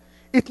prosper.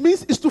 It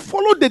means it's to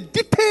follow the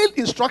detailed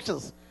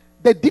instructions.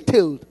 The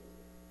detailed.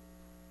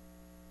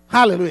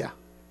 Hallelujah.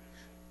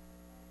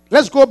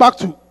 Let's go back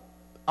to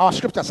our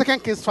scripture, 2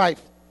 Kings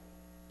 5,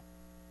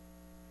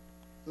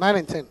 9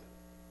 and 10.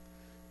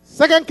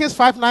 2 Kings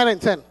 5, 9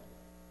 and 10.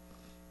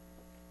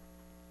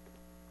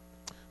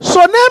 So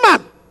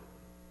Naaman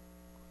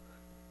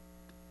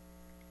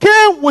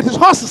came with his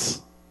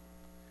horses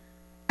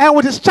and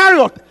with his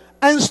chariot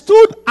and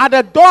stood at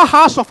the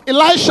doorhouse of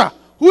Elisha,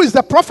 who is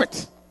the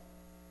prophet.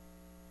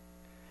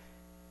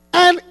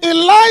 And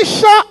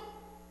Elisha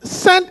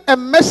sent a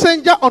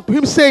messenger unto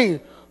him, saying,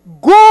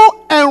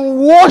 go and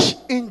wash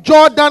in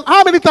Jordan.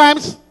 How many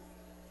times?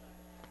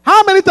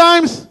 How many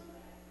times?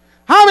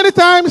 How many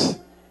times?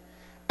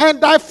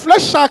 And thy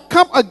flesh shall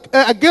come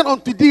again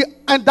unto thee,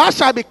 and thou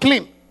shalt be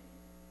clean.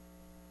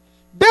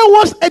 There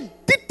was a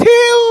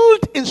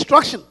detailed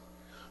instruction.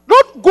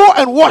 Not go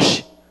and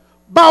wash,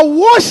 but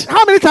wash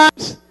how many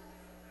times?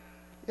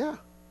 Yeah.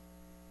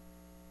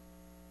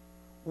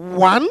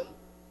 1,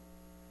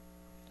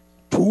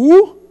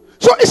 2.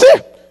 So you see,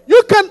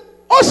 you can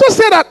also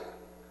say that,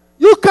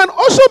 you can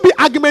also be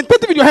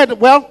argumentative in your head.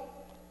 Well,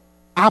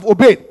 I have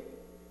obeyed.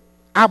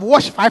 I have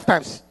washed 5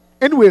 times.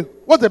 Anyway,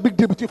 what's the big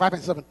deal between 5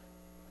 and 7?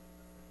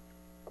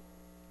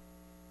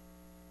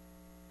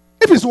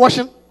 If it's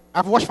washing,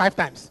 I've washed 5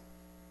 times.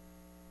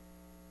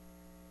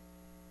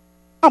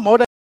 I'm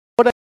older.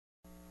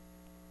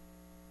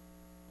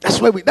 That's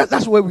where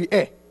we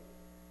err.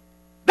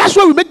 That's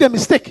where we make the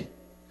mistake.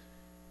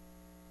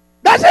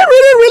 Does it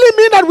really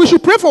mean that we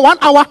should pray for 1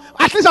 hour?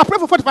 At least I'll pray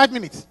for 45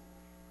 minutes.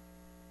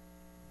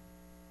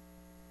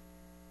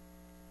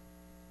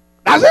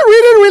 Does it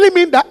really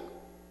mean that?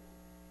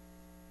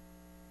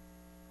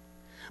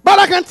 But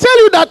I can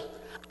tell you that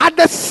at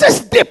the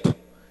 6th dip,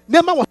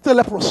 Naaman was still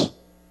leprous.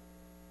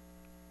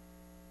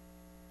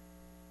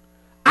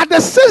 At the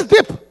 6th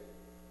dip,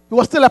 he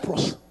was still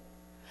leprous.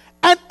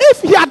 And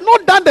if he had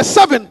not done the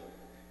 7,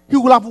 he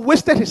would have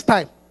wasted his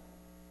time.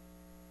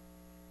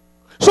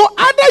 So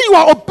either you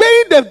are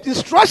obeying the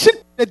instruction,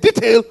 the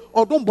detail,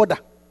 or don't bother.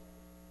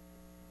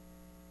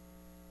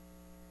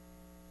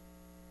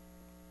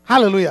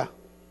 Hallelujah.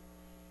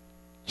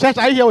 Church,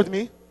 are you here with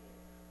me?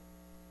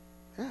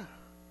 Yeah.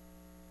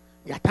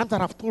 There are times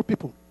that I've told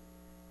people,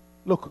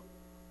 look,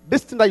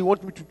 this thing that you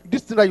want me to,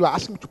 this thing that you are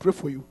asking me to pray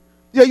for you.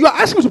 Yeah, you are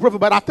asking me to pray for,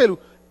 but I tell you,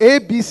 A,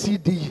 B, C,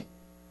 D.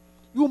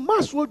 You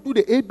must well do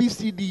the A, B,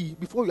 C, D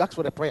before you ask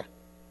for the prayer.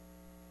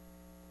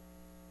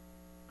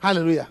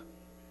 Hallelujah.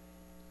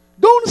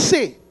 Don't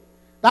say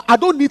that I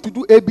don't need to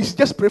do A, B, C,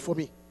 just pray for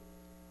me.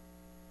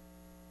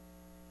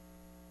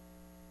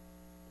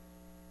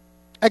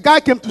 A guy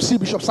came to see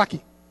Bishop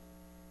Saki.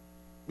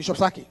 Bishop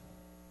Saki.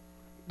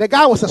 The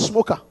guy was a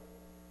smoker.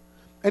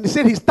 And he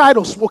said he's tired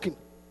of smoking.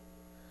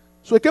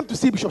 So he came to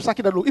see Bishop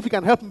Saki that if he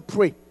can help him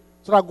pray,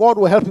 so that God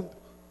will help him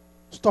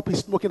stop his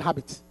smoking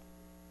habits.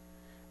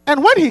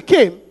 And when he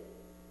came,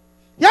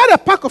 he had a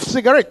pack of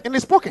cigarettes in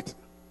his pocket.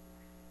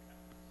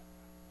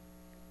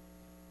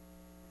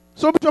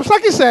 So Bishop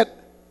Saki said,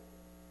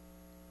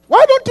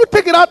 why don't you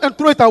take it out and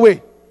throw it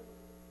away?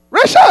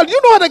 Rachel,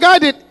 you know what the guy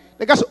did?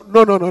 The guy said,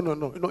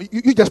 no.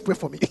 You just pray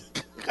for me.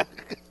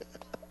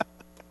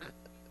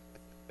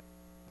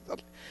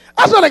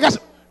 That's what the guy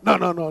said. No,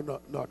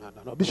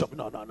 Bishop,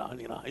 no.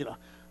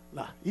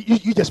 Nah,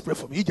 you just pray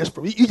for me. You just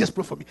pray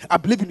for me. I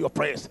believe in your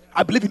prayers.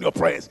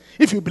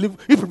 If you believe,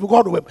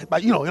 God will.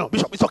 But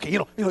Bishop, it's okay.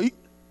 You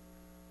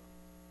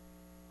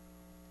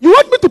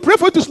want me to pray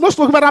for you to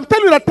smoke, but I'm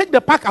telling you that take the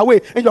pack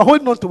away, and you're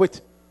holding on to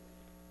it.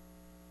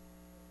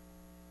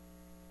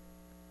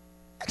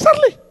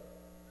 Exactly.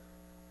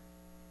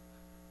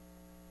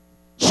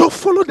 So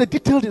follow the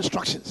detailed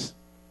instructions.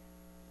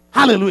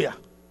 Hallelujah.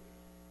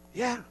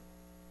 Yeah.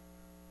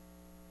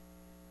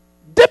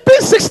 Dipping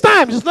 6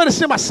 times is not the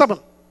same as 7.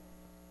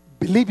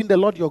 Believe in the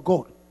Lord your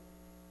God,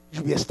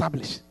 you'll be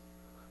established.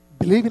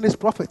 Believe in his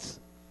prophets,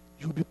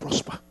 you'll be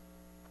prosper.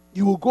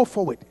 You will go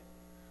forward.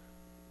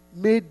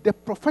 May the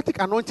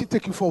prophetic anointing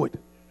take you forward.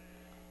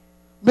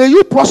 May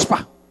you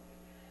prosper.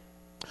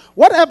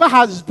 Whatever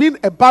has been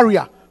a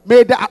barrier,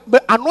 may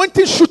the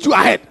anointing shoot you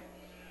ahead.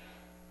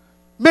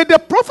 May the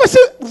prophecy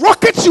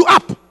rocket you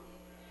up.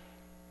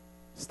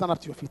 Stand up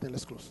to your feet and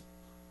let's close.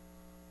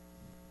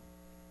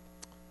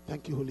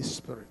 Thank you, Holy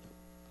Spirit.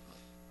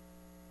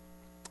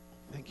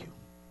 Thank you.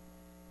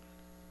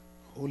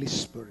 Holy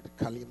Spirit.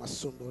 Kalima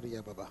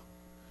Sundoria Baba.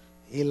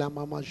 Ela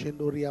Mama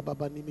Jendoria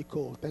Baba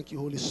Nimiko. Thank you,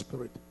 Holy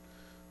Spirit.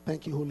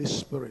 Thank you, Holy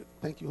Spirit.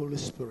 Thank you, Holy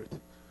Spirit.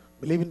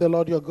 Believe in the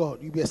Lord your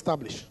God, you'll be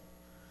established.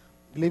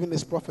 Believe in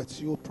his prophets,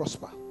 you will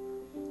prosper.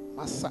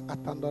 Masa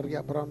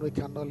Atandoria Brando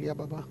Candolia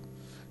Baba.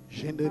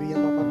 Jendoria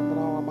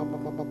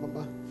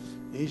Mama.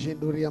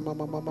 Jendoria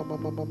Mama.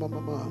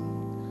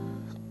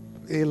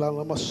 Ela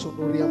Mama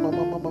Sundoria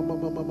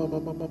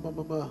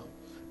Mama.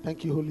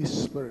 Thank you, Holy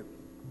Spirit.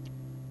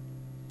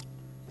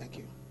 Thank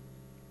you.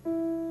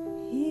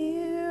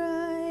 Here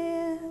I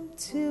am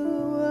to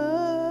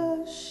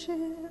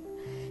worship,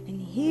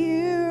 and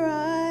here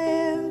I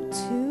am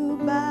to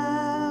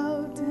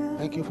bow down.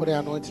 Thank you for the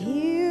anointing.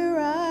 Here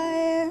I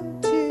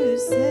am to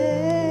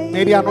say,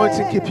 may the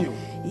anointing keep you.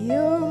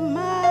 You're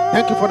my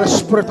Thank you for the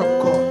Spirit of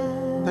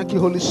God. Thank you,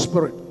 Holy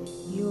Spirit.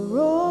 You're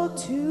all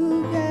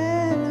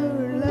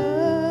together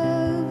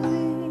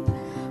lovely,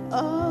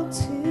 all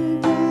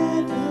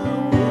together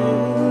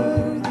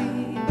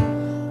worthy,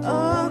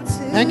 all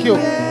together. Thank you.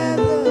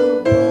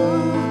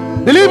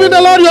 Believe in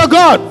the Lord your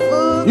God,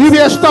 you'll be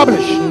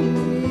established.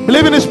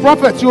 Believe in his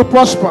prophets, you will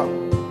prosper.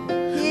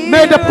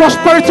 May the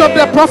prosperity of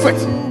the prophet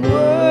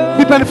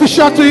be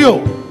beneficial to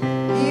you.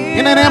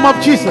 In the name of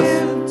Jesus.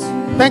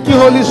 Thank you,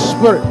 Holy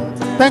Spirit.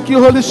 Thank you,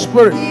 Holy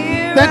Spirit.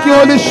 Thank you,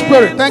 Holy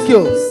Spirit. Thank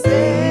you.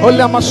 Holy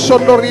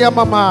Amasodoria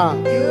Mama.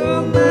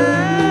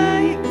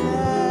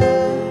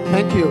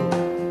 Thank you.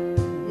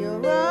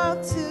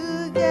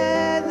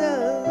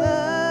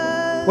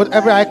 With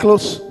every eye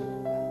closed,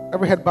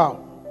 every head bowed.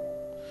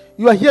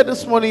 You are here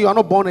this morning, you are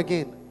not born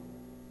again.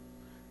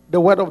 The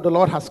word of the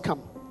Lord has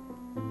come.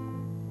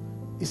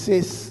 It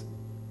says,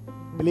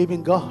 believe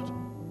in God.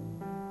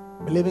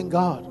 Believe in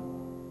God.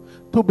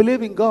 To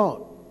believe in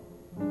God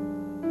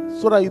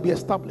so that you be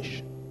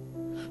established.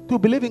 To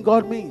believe in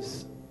God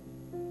means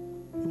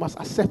you must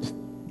accept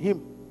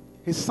him,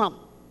 his son.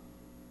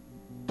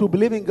 To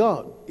believe in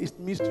God, it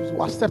means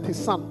to accept his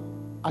son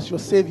as your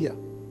savior.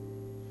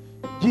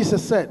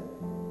 Jesus said,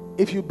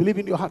 if you believe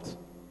in your heart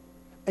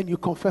and you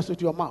confess with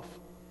your mouth,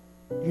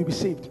 you'll be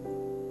saved.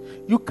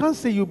 You can't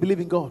say you believe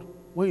in God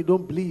when you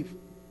don't believe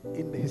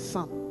in his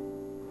son.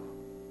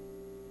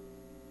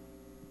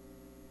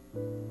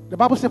 The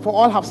Bible says, for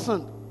all have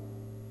sinned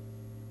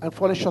and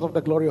fallen short of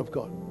the glory of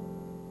God.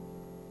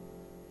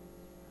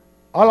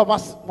 All of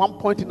us, one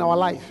point in our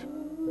life,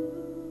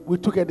 we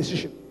took a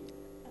decision.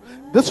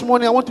 This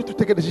morning, I want you to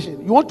take a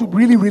decision. You want to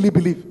really, really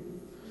believe.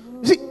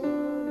 You see,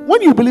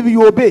 when you believe,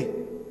 you obey.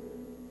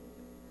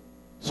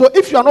 So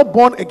if you are not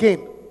born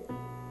again,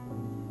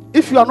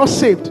 if you are not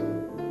saved,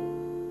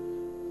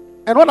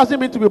 and what does it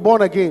mean to be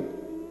born again?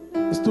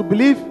 It's to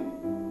believe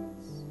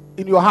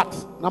in your heart,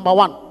 number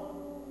 1.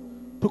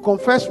 To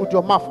confess with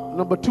your mouth,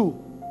 number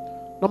 2.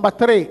 Number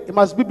 3, it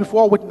must be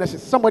before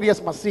witnesses. Somebody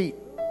else must see it,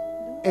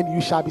 and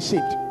you shall be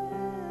saved.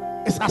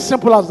 It's as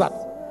simple as that.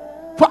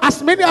 For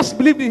as many as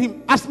believed in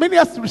him, as many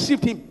as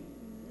received him,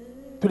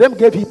 to them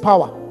gave he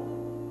power.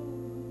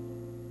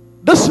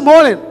 This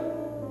morning,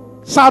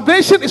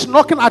 salvation is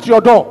knocking at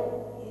your door.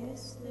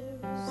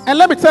 And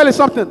let me tell you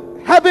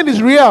something. Heaven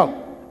is real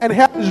and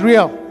hell is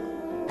real.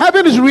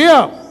 Heaven is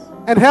real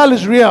and hell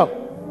is real.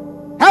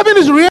 Heaven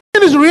is real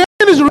and is real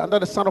and is real. Under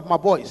the sound of my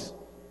voice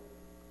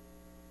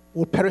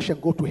will perish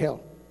and go to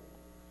hell.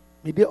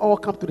 May they all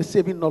come to the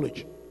saving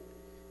knowledge.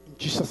 In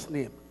Jesus'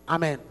 name.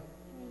 Amen.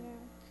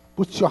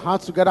 Put your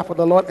hands together for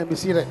the Lord and be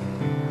seated.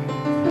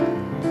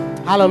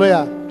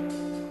 Hallelujah.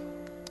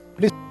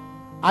 Please,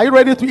 are you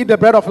ready to eat the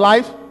bread of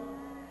life?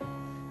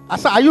 I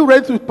said, are you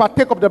ready to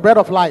partake of the bread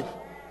of life?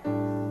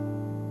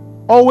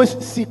 Always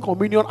see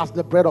communion as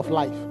the bread of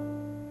life.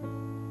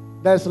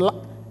 There's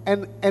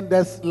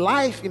there's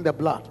life in the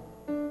blood.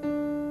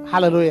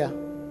 Hallelujah.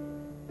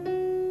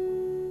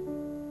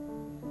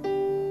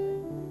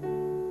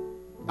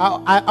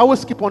 I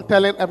always keep on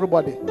telling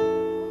everybody,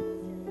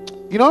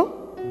 you know,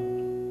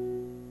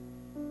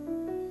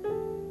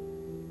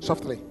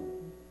 softly.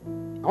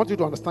 I want you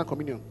to understand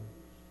communion.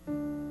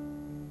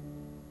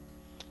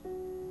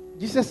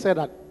 Jesus said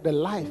that the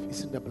life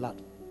is in the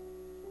blood.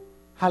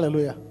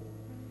 Hallelujah.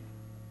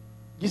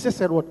 Jesus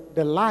said what?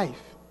 The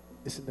life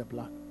is in the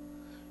blood.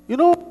 You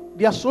know,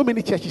 there are so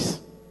many churches.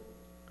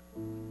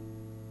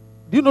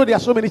 Do you know there are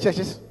so many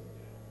churches?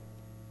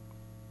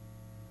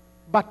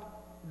 But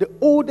the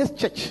oldest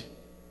church,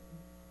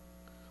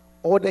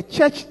 or the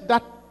church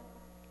that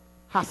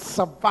has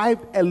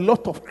survived a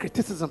lot of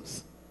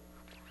criticisms,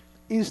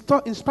 in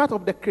spite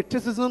of the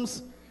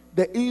criticisms,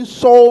 the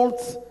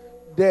insults,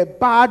 the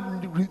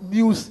bad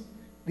news,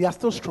 they are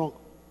still strong.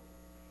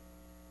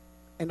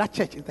 And that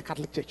church is the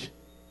Catholic Church.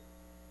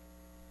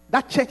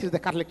 That church is the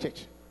Catholic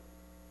Church.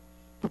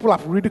 People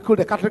have ridiculed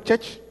the Catholic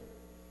Church.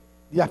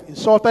 They have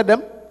insulted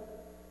them.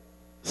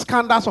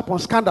 Scandals upon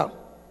scandal.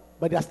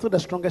 But they are still the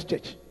strongest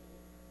church.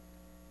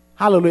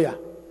 Hallelujah.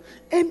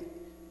 And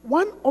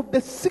one of the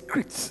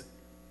secrets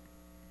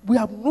we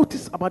have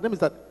noticed about them is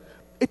that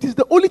it is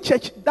the only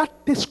church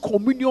that takes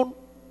communion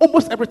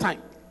almost every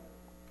time.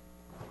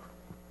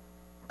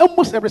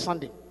 Almost every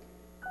Sunday.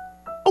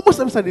 Almost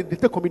every Sunday they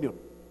take communion.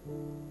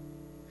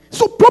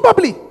 So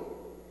probably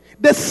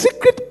the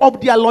secret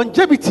of their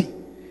longevity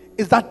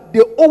is that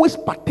they always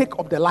partake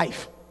of the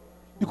life.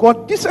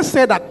 Because Jesus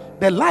said that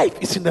the life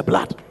is in the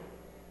blood.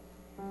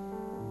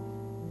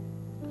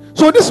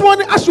 So this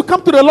morning, as you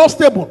come to the Lord's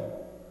table,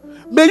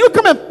 may you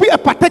come and be a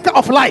partaker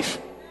of life.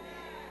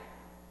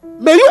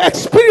 May you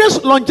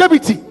experience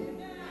longevity.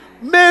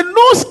 May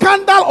no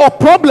scandal or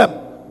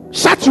problem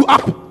shut you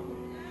up.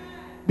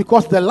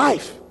 Because the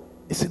life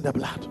is in the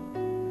blood.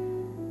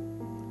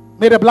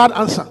 May the blood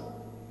answer.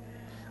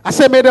 I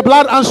say, may the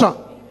blood answer.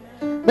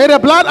 May the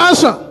blood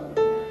answer.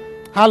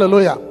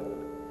 Hallelujah.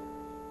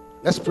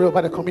 Let's pray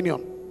over the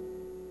communion.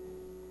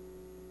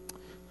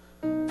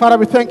 Father,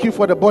 we thank you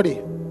for the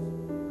body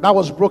that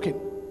was broken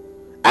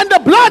and the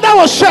blood that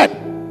was shed.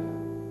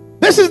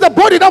 This is the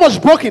body that was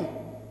broken.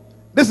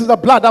 This is the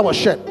blood that was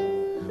shed.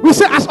 We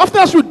say, as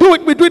often as we do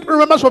it in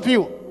remembrance of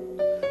you.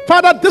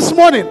 Father, this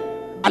morning,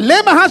 I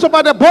lay my hands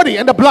over the body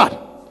and the blood,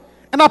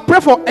 and I pray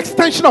for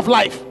extension of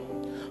life,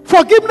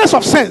 forgiveness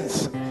of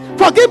sins,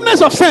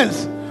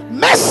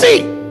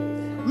 mercy,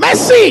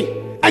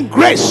 and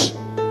grace.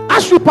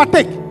 As you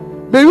partake,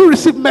 may we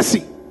receive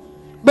mercy,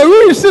 may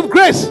we receive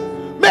grace,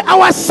 may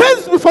our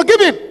sins be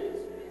forgiven,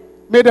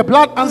 may the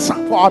blood answer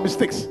for our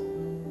mistakes.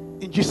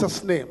 In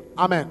Jesus' name,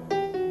 amen.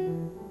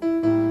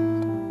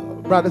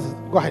 Brothers,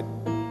 go ahead.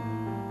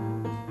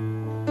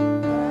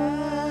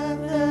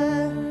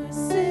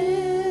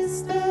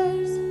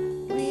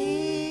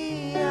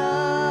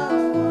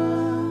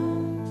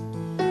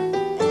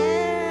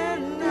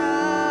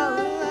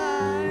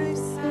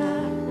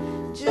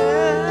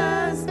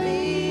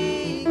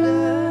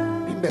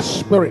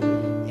 Spirit.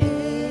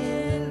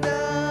 In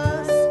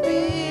the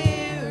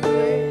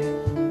Spirit,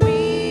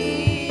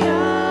 we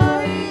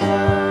are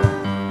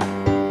young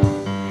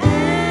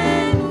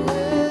and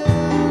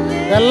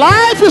will The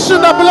life is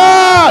in the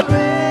blood.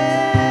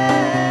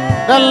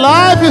 The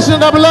life is in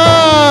the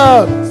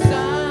blood.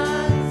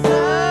 sons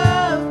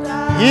of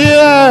God.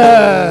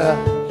 Yeah.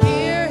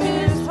 Hear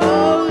His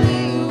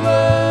holy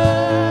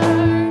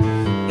word.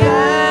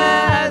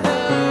 Gather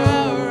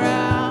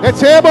around The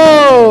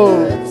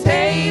table. the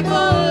table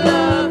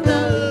of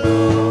the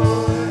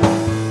Lord.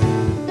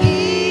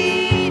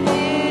 Eat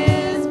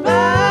His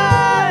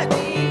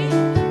body,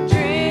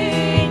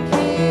 drink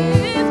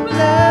His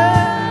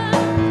blood,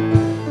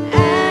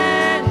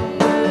 and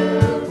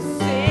we'll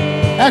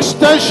sing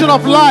Extension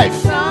of life.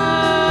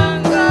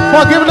 song of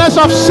Forgiveness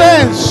of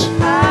sins.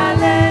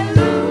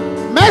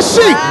 Hallelujah.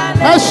 Mercy.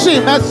 Mercy.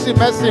 Mercy.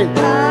 Mercy.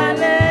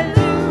 Hallelujah,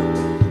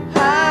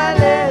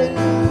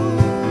 hallelujah.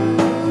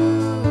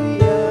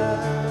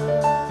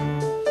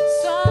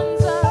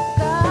 Sons of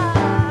God,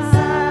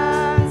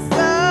 sons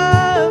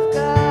of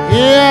God.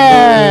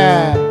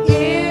 Yeah.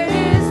 Hear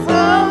His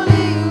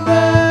holy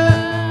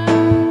word.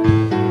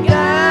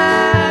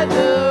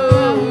 Gather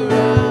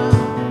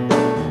around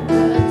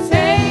the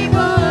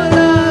table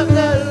of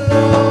the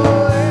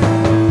Lord.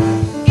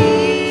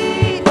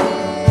 Eat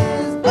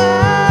His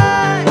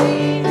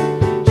body,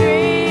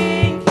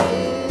 drink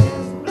His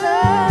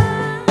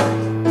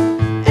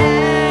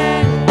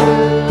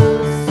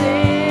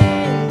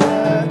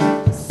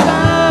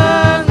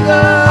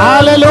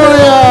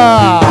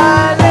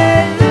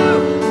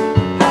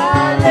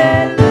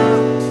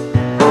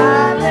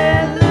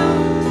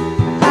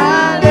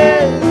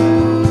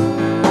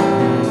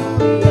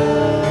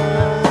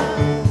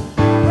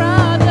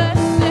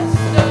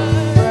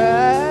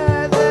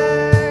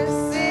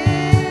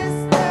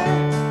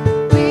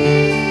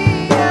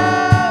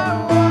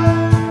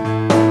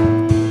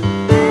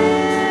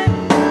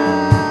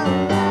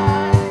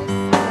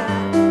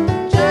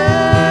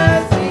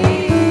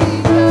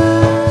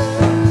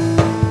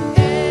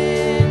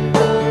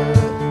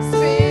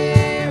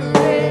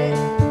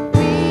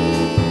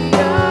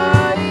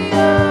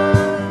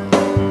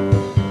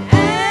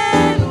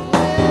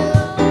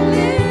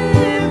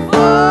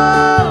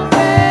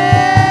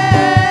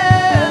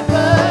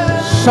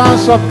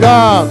Sons of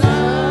God,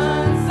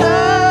 Sons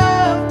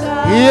of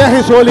God. hear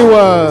his holy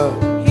word.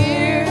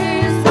 Hear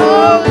his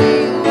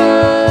holy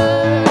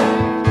word.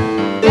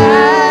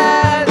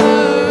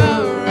 Gather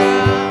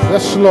around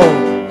Yes, Lord.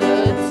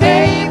 the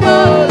table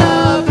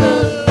of the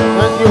Lord.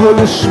 Thank you,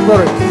 Holy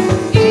Spirit.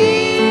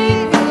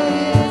 Eat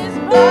his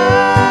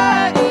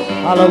body.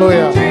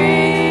 Hallelujah.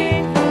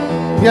 Drink.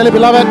 Dearly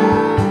beloved,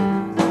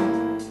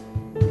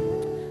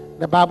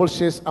 the Bible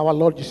says our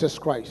Lord Jesus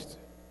Christ,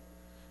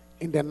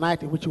 in the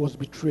night in which he was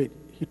betrayed,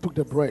 he took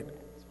the bread,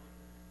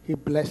 he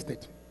blessed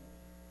it,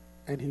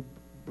 and he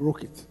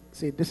broke it.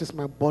 Say, this is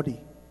my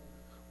body,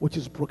 which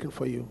is broken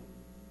for you.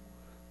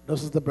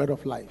 This is the bread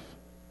of life.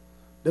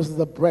 This is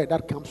the bread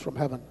that comes from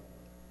heaven.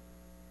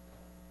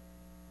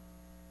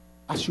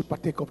 As you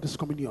partake of this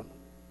communion,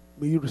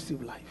 may you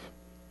receive life.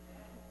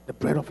 The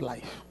bread of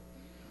life.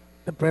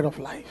 The bread of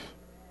life.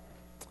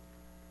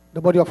 The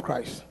body of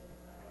Christ.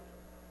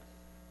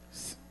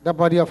 The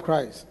body of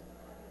Christ.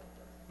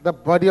 The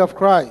body of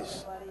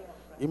Christ.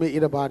 You may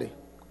eat a body.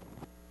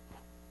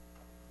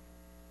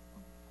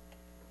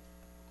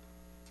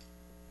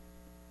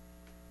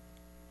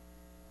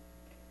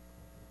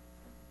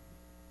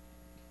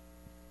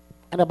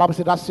 And the Bible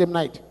said that same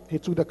night, he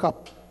took the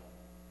cup.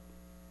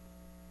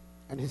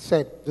 And he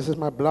said, this is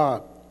my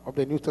blood of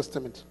the New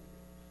Testament,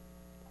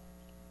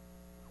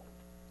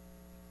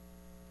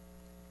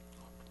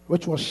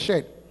 which was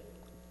shed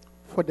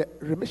for the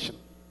remission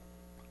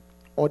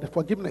or the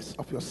forgiveness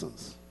of your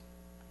sins.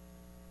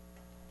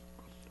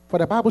 For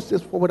the Bible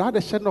says, for without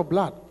the shedding of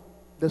blood,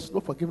 there's no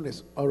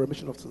forgiveness or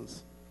remission of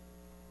sins.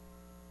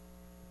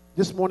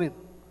 This morning,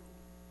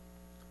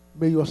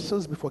 may your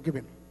sins be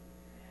forgiven.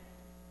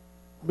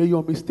 May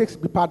your mistakes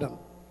be pardoned.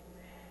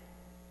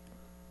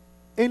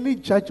 Any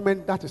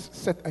judgment that is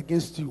set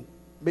against you,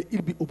 may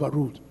it be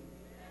overruled.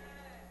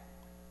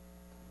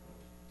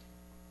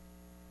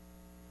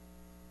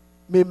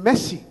 May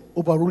mercy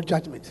overrule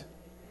judgment.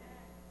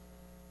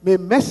 May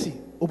mercy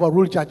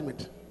overrule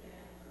judgment.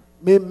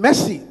 May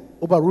mercy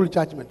overrule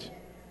judgment.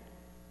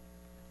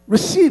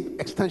 Receive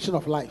extension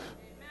of life.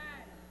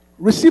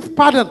 Receive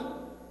pardon.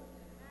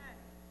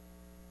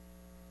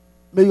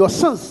 May your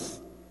sins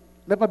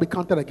never be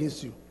counted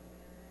against you.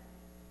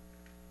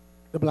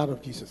 The blood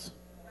of Jesus.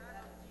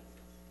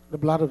 The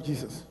blood of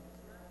Jesus.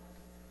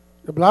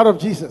 The blood of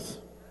Jesus.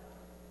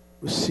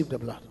 Receive the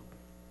blood.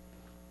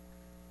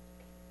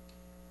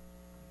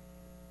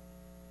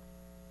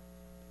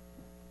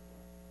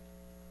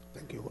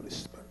 Thank you, Holy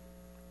Spirit.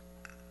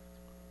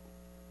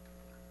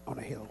 On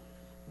a hill.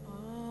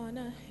 On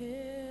a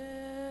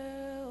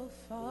hill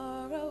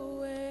far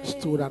away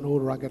Stood an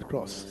old rugged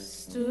cross.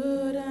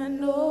 stood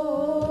an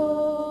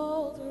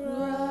old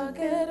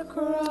rugged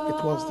cross.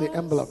 It was the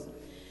emblem.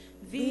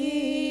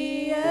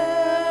 The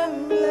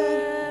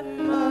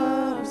emblem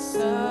of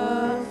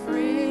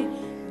suffering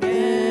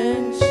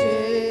and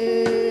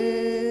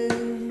shame.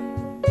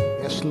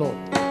 Yes, Lord.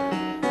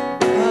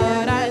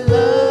 But I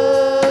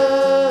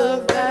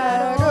love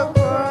that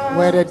cross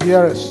Where the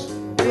dearest.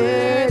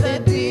 where the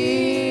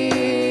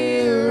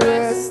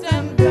dearest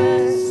and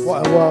best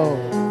What a world.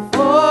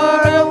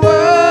 for a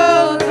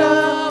world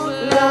of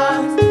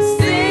lost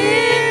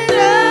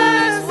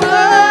sinners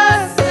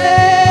was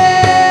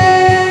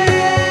slain.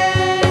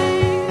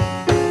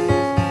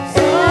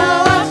 So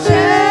I'll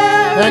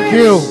cherish Thank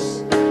you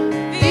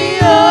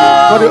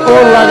for the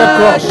old rugged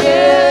cross.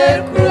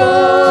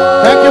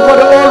 Thank you for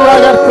the old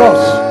rugged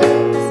cross.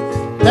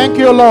 Thank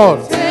you, Lord,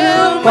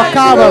 for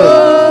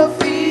Calvary.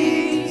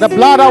 The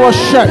blood that was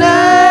shed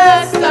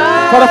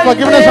for the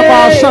forgiveness of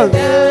our sins.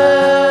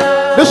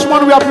 This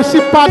one we have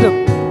received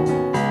pardon.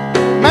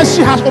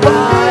 Mercy has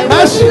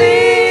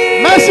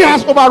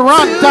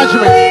overrun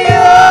judgment.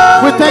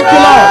 We thank you,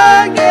 Lord.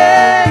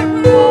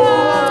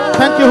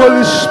 Thank you,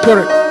 Holy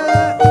Spirit.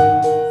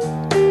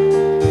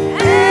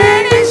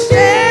 And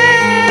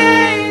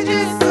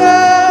exchanges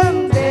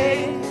someday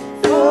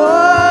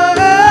for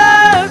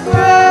a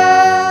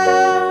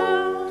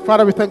crown.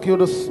 Father, we thank you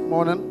this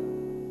morning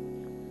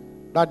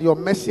that your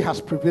mercy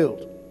has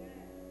prevailed.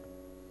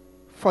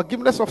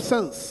 Forgiveness of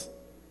sins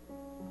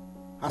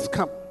has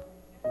come.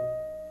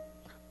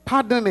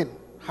 Pardoning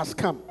has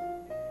come.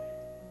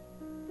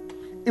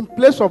 In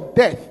place of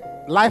death,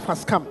 life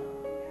has come.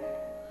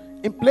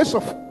 In place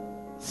of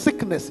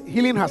sickness,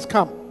 healing has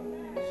come.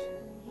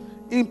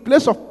 In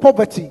place of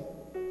poverty,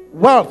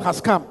 wealth has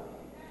come.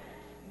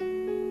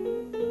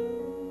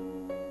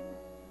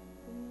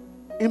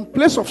 In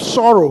place of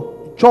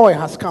sorrow, joy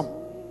has come.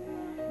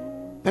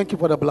 Thank you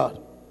for the blood.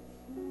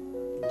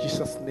 In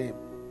Jesus' name.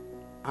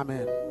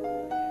 Amen.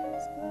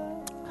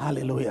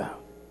 Hallelujah.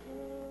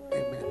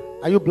 Amen.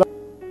 Are you blessed?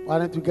 Why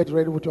don't you get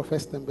ready with your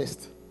first and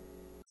best?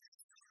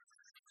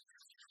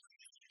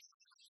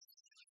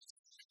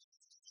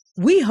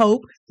 We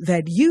hope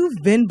that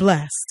you've been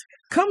blessed.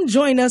 Come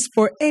join us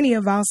for any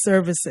of our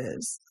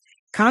services.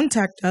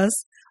 Contact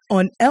us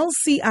on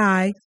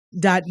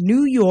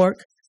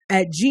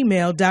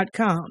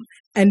lci.newyork@gmail.com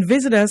and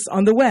visit us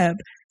on the web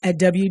at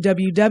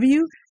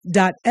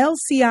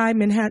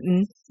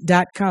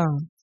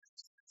www.lcimanhattan.com.